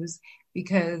shoes,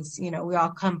 because,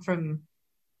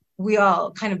 we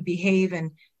all kind of behave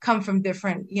and come from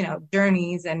different,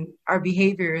 journeys, and our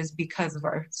behavior is because of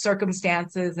our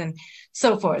circumstances and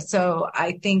so forth. So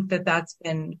I think that that's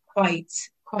been quite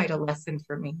a lesson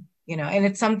for me, and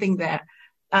it's something that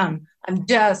I'm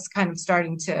just kind of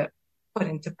starting to put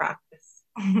into practice.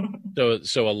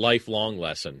 So a lifelong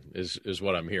lesson is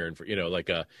what I'm hearing for,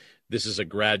 this is a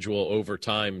gradual over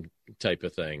time type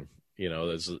of thing,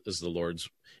 as the Lord's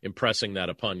impressing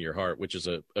that upon your heart, which is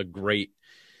a great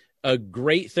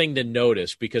thing to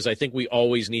notice, because I think we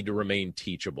always need to remain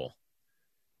teachable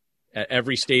at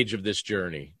every stage of this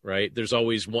journey, right? There's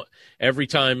always one, every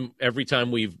time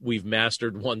we've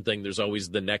mastered one thing, there's always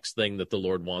the next thing that the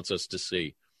Lord wants us to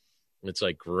see. It's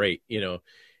like, great,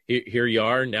 here you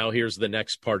are. Now here's the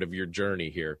next part of your journey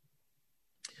here.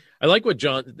 I like what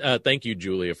John, thank you,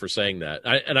 Julia, for saying that.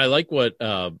 I like what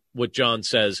John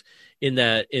says in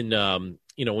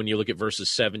when you look at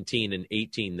verses 17 and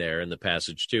 18 there in the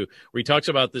passage too, where he talks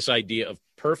about this idea of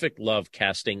perfect love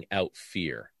casting out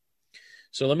fear.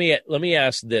 So let me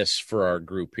ask this for our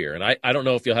group here. And I don't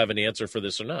know if you'll have an answer for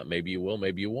this or not. Maybe you will,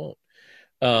 maybe you won't.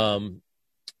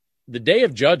 The day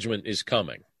of judgment is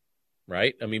coming,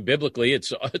 right? I mean, biblically,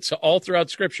 it's all throughout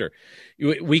Scripture.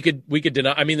 We could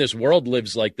deny. I mean, this world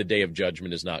lives like the day of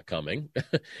judgment is not coming,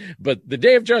 but the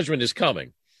day of judgment is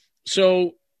coming.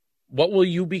 So what will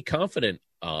you be confident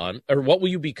on, or what will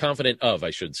you be confident of,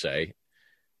 I should say,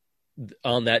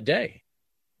 on that day?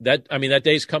 That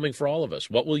day is coming for all of us.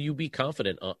 What will you be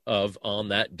confident of on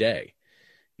that day?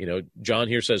 John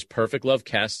here says perfect love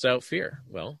casts out fear.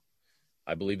 Well,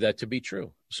 I believe that to be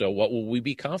true. So what will we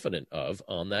be confident of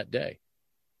on that day?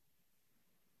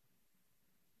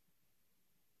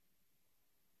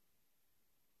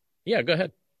 Yeah, go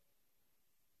ahead.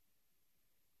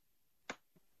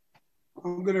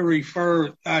 I'm going to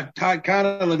refer kind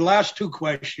of the last two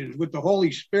questions with the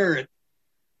Holy Spirit.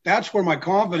 That's where my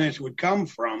confidence would come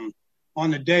from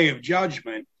on the day of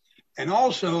judgment. And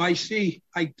also I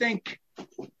think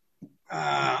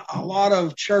a lot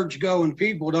of church-going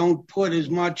people don't put as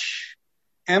much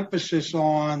emphasis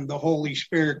on the Holy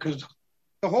Spirit, because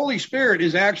the Holy Spirit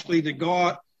is actually the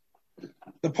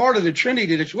part of the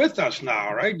Trinity that's with us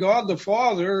now, right? God the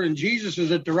Father, and Jesus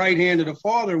is at the right hand of the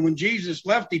Father. When Jesus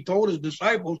left, he told his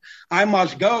disciples, I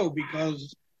must go,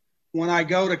 because when I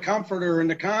go, the Comforter and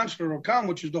the Counselor will come,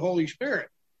 which is the Holy Spirit.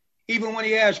 Even when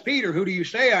he asked Peter, who do you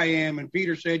say I am? And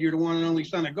Peter said, you're the one and only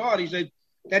Son of God. He said,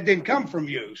 that didn't come from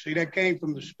you. See, that came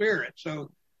from the Spirit. So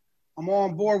I'm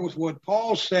on board with what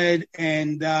Paul said.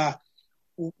 And the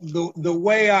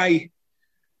way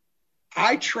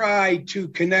I try to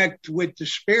connect with the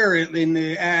Spirit in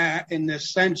the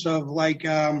sense of like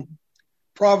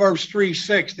Proverbs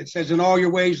 3:6 that says, in all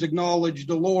your ways acknowledge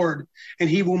the Lord, and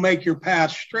he will make your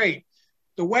path straight.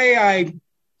 The way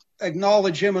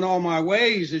acknowledge him in all my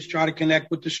ways is try to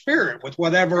connect with the Spirit, with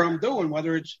whatever I'm doing,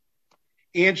 whether it's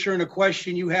answering a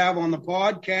question you have on the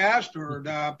podcast or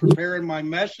preparing my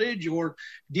message or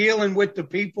dealing with the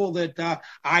people that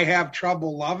I have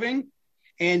trouble loving.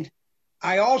 And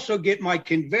I also get my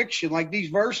conviction, like these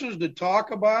verses that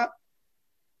talk about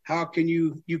how can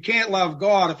you can't love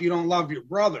God if you don't love your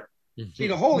brother. Mm-hmm. See,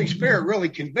 the Holy Spirit really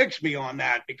convicts me on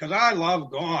that because I love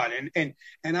God. And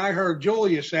I heard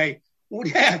Julia say, well,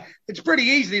 yeah, it's pretty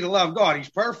easy to love God. He's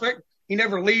perfect. He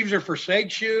never leaves or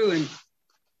forsakes you.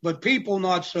 But people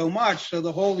not so much. So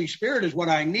the Holy Spirit is what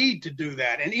I need to do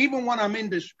that. And even when I'm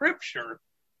into Scripture,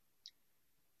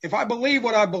 if I believe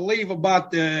what I believe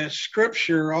about the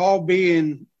Scripture all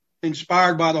being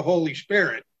inspired by the Holy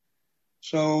Spirit,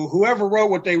 so whoever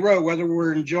wrote what they wrote, whether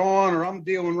we're in John or I'm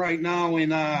dealing right now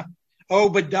in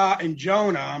Obadiah and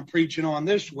Jonah, I'm preaching on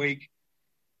this week,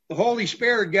 the Holy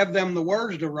Spirit gave them the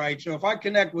words to write. So if I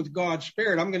connect with God's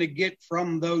Spirit, I'm going to get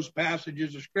from those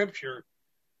passages of Scripture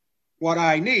what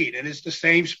I need. And it's the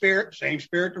same Spirit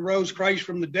that rose Christ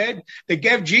from the dead, that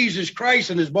gave Jesus Christ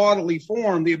in his bodily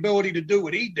form the ability to do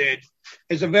what he did,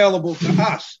 is available to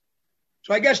us.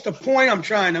 So I guess the point I'm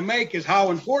trying to make is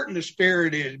how important the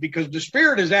Spirit is, because the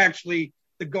Spirit is actually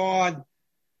the God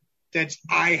that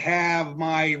I have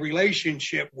my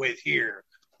relationship with here.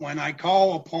 When I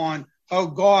call upon, oh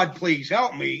God, please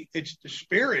help me, it's the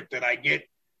Spirit that I get,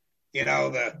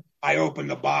 I open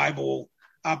the Bible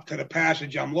up to the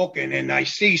passage I'm looking, and I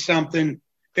see something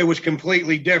that was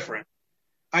completely different.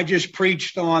 I just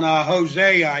preached on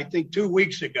Hosea, I think 2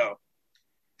 weeks ago.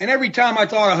 And every time I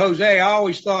thought of Hosea, I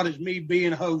always thought as me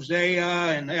being Hosea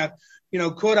and,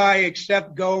 could I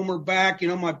accept Gomer back,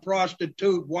 my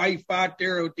prostitute wife out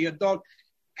there with the adult.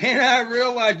 And I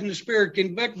realized in the Spirit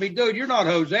convict me, dude, you're not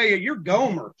Hosea, you're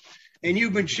Gomer. And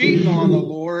you've been cheating on the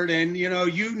Lord, and,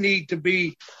 you need to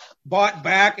be bought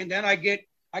back. And then I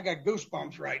got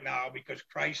goosebumps right now because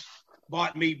Christ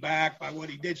bought me back by what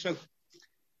he did. So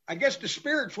I guess the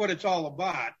Spirit's what it's all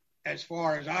about as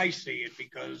far as I see it,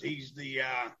 because he's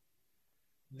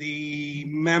the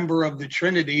member of the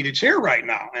Trinity that's here right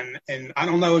now. And I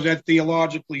don't know, is that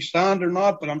theologically sound or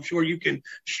not, but I'm sure you can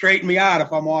straighten me out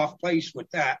if I'm off place with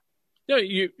that. No,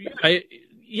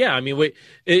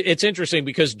 it's interesting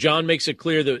because John makes it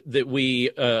clear that we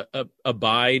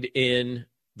abide in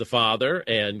the Father,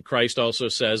 and Christ also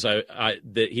says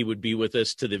that he would be with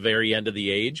us to the very end of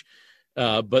the age.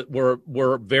 But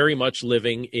we're very much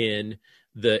living in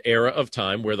the era of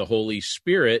time where the Holy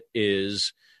Spirit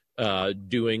is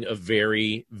doing a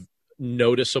very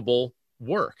noticeable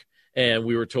work. And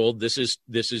we were told this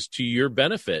is to your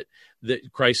benefit.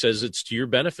 That Christ says it's to your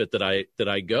benefit that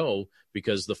I go,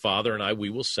 because the Father and we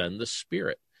will send the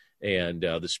Spirit, and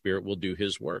the Spirit will do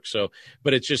his work. So,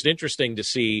 but it's just interesting to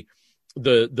see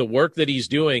the work that he's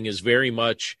doing is very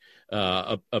much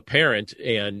apparent,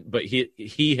 but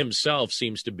he himself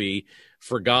seems to be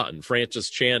forgotten. Francis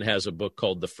Chan has a book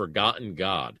called The Forgotten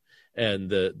God, and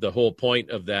the whole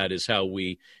point of that is how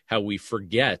we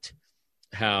forget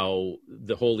how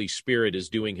the Holy Spirit is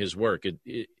doing his work.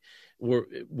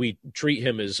 We treat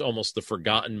him as almost the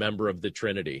forgotten member of the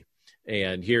Trinity.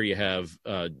 And here you have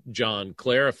John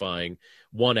clarifying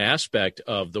one aspect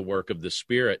of the work of the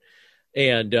Spirit.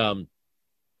 And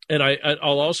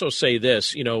I'll also say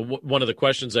this, one of the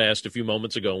questions I asked a few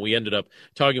moments ago, and we ended up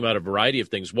talking about a variety of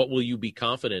things. What will you be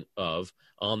confident of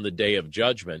on the day of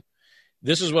judgment?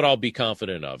 This is what I'll be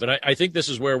confident of. And I think this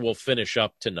is where we'll finish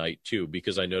up tonight, too,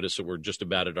 because I notice that we're just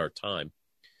about at our time.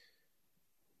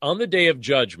 On the day of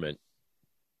judgment,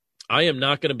 I am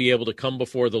not going to be able to come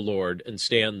before the Lord and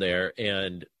stand there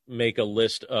and make a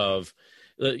list of,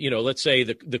 let's say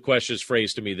the question is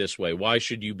phrased to me this way: why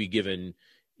should you be given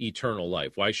eternal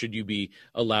life? Why should you be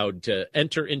allowed to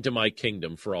enter into my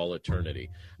kingdom for all eternity?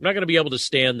 I'm not going to be able to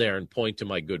stand there and point to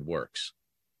my good works.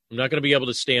 I'm not going to be able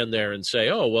to stand there and say,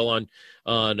 oh, well,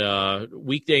 on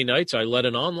weekday nights, I led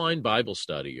an online Bible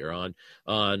study, or on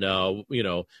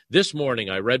this morning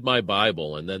I read my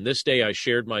Bible, and then this day I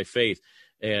shared my faith,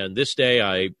 and this day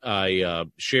I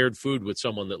shared food with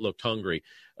someone that looked hungry,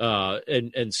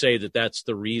 and say that that's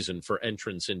the reason for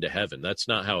entrance into heaven. That's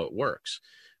not how it works.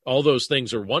 All those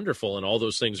things are wonderful, and all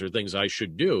those things are things I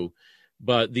should do.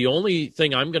 But the only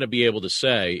thing I'm going to be able to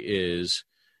say is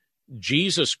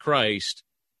Jesus Christ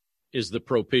is the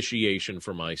propitiation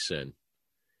for my sin.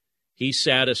 He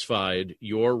satisfied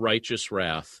your righteous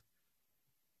wrath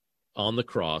on the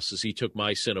cross as he took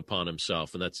my sin upon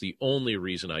himself, and that's the only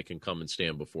reason I can come and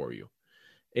stand before you.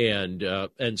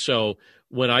 And so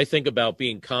when I think about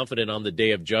being confident on the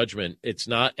day of judgment, it's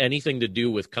not anything to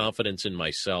do with confidence in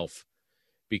myself,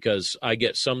 because I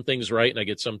get some things right and I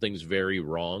get some things very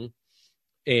wrong.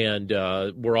 And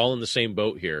we're all in the same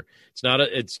boat here.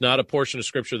 It's not a portion of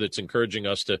Scripture that's encouraging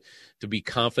us to be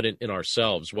confident in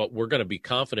ourselves. What we're going to be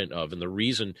confident of, and the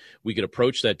reason we could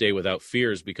approach that day without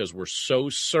fear, is because we're so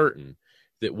certain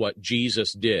that what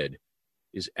Jesus did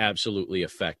is absolutely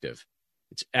effective.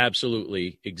 It's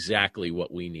absolutely exactly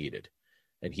what we needed,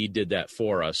 and he did that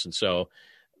for us. And so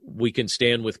we can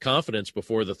stand with confidence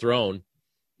before the throne,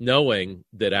 knowing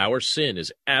that our sin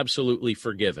is absolutely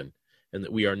forgiven, and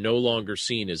that we are no longer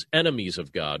seen as enemies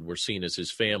of God. We're seen as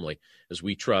his family, as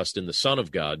we trust in the Son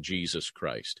of God, Jesus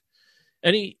Christ.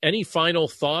 Any final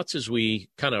thoughts as we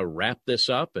kind of wrap this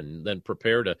up and then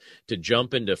prepare to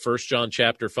jump into 1 John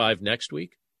chapter 5 next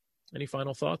week? Any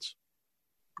final thoughts?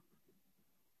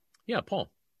 Yeah, Paul,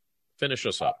 finish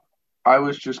us up. I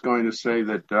was just going to say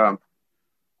that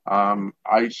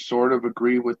I sort of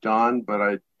agree with Don,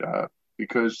 but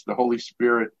because the Holy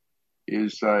Spirit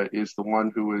is the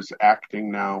one who is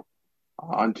acting now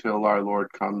until our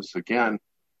Lord comes again.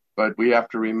 But we have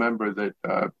to remember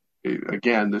that,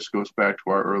 again, this goes back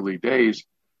to our early days,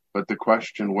 but the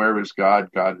question, where is God?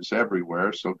 God is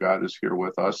everywhere. So God is here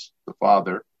with us, the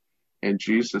Father. And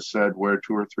Jesus said, where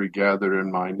 2 or 3 gather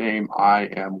in my name, I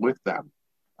am with them.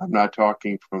 I'm not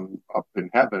talking from up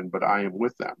in heaven, but I am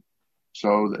with them.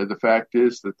 So the fact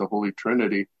is that the Holy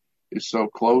Trinity is so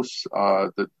close,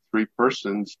 the 3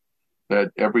 persons,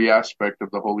 that every aspect of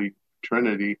the Holy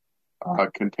Trinity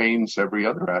contains every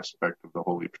other aspect of the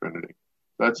Holy Trinity.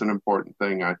 That's an important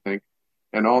thing, I think.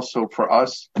 And also for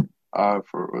us,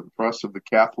 for us of the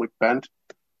Catholic bent,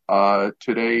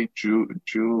 today, June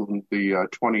the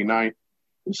 29th,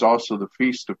 is also the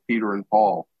feast of Peter and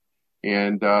Paul.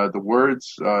 And the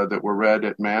words that were read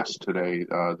at Mass today,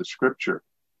 the Scripture,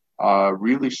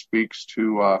 really speaks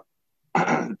to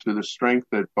the strength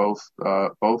that both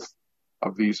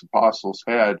of these apostles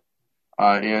had,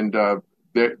 and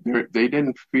they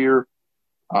didn't fear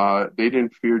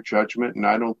judgment, and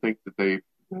I don't think that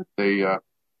they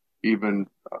even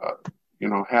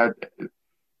had.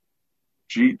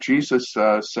 Jesus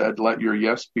said, "Let your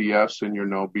yes be yes and your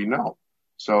no be no."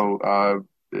 So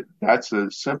that's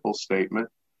a simple statement,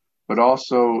 but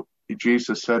also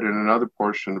Jesus said in another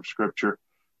portion of Scripture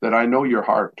that I know your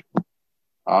heart.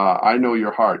 I know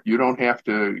your heart. You don't have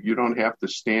to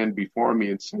stand before me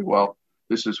and say, well,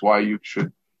 this is why you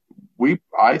should weep.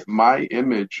 My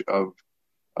image of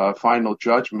final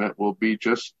judgment will be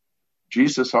just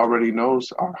Jesus already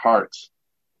knows our hearts,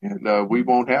 and we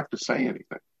won't have to say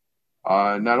anything.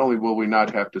 Not only will we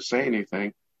not have to say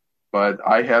anything, but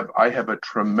I have a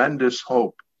tremendous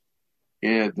hope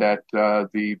in that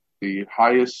the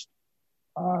highest,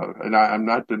 and I'm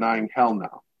not denying hell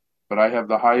now, but I have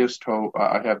the highest hope.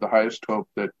 I have the highest hope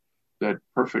that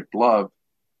perfect love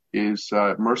is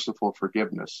merciful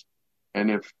forgiveness, and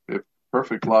if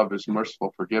perfect love is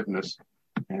merciful forgiveness,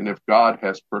 and if God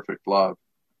has perfect love,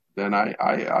 then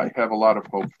I have a lot of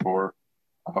hope for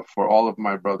all of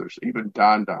my brothers, even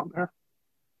Don down there.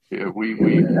 Yeah, we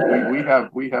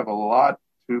have a lot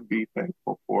to be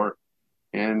thankful for,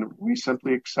 and we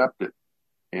simply accept it.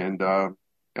 And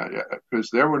because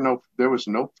there was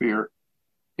no fear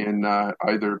in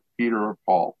either Peter or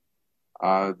Paul.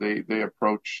 They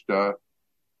approached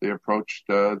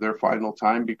their final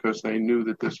time because they knew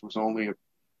that this was only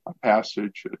a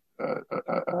passage,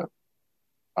 the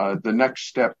next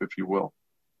step, if you will,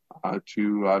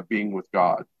 to being with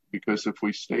God. Because if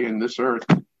we stay in this earth,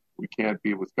 we can't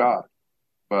be with God.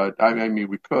 But I mean,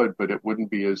 we could, but it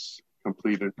wouldn't be as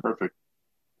complete and perfect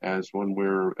as when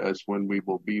we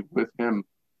will be with Him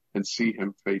and see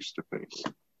Him face to face.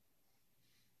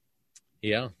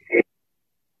 Yeah.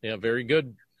 Very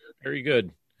good. Very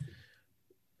good.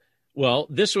 Well,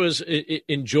 this was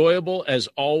enjoyable as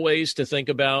always to think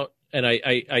about. And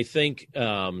I think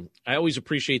I always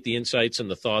appreciate the insights and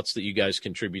the thoughts that you guys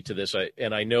contribute to this.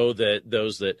 And I know that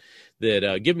those that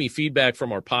give me feedback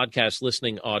from our podcast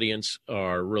listening audience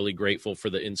are really grateful for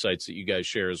the insights that you guys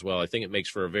share as well. I think it makes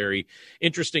for a very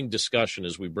interesting discussion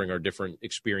as we bring our different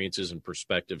experiences and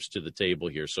perspectives to the table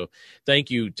here. So thank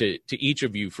you to each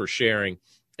of you for sharing.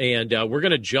 And we're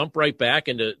going to jump right back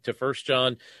into 1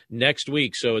 John next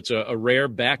week. So it's a rare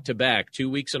back-to-back, 2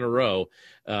 weeks in a row.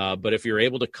 But if you're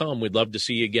able to come, we'd love to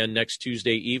see you again next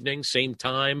Tuesday evening, same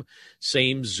time,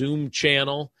 same Zoom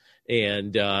channel.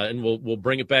 And we'll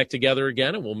bring it back together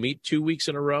again, and we'll meet 2 weeks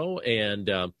in a row. And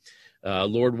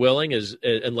Lord willing,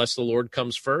 unless the Lord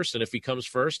comes first. And if he comes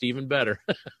first, even better.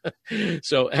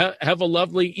 So have a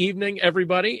lovely evening,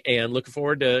 everybody, and looking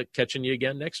forward to catching you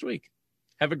again next week.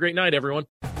 Have a great night, everyone.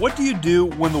 What do you do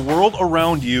when the world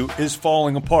around you is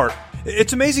falling apart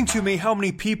It's amazing to me how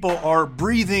many people are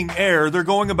breathing air. They're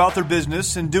going about their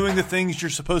business and doing the things you're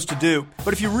supposed to do.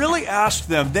 But if you really ask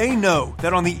them, they know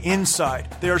that on the inside,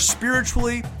 they are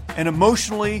spiritually and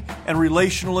emotionally and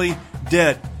relationally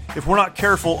dead. If we're not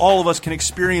careful, all of us can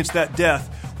experience that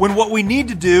death. When what we need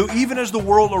to do, even as the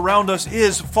world around us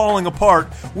is falling apart,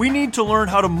 we need to learn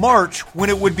how to march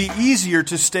when it would be easier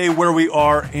to stay where we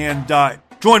are and die.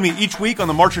 Join me each week on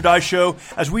the March or Die Show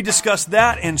as we discuss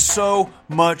that and so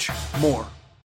much more.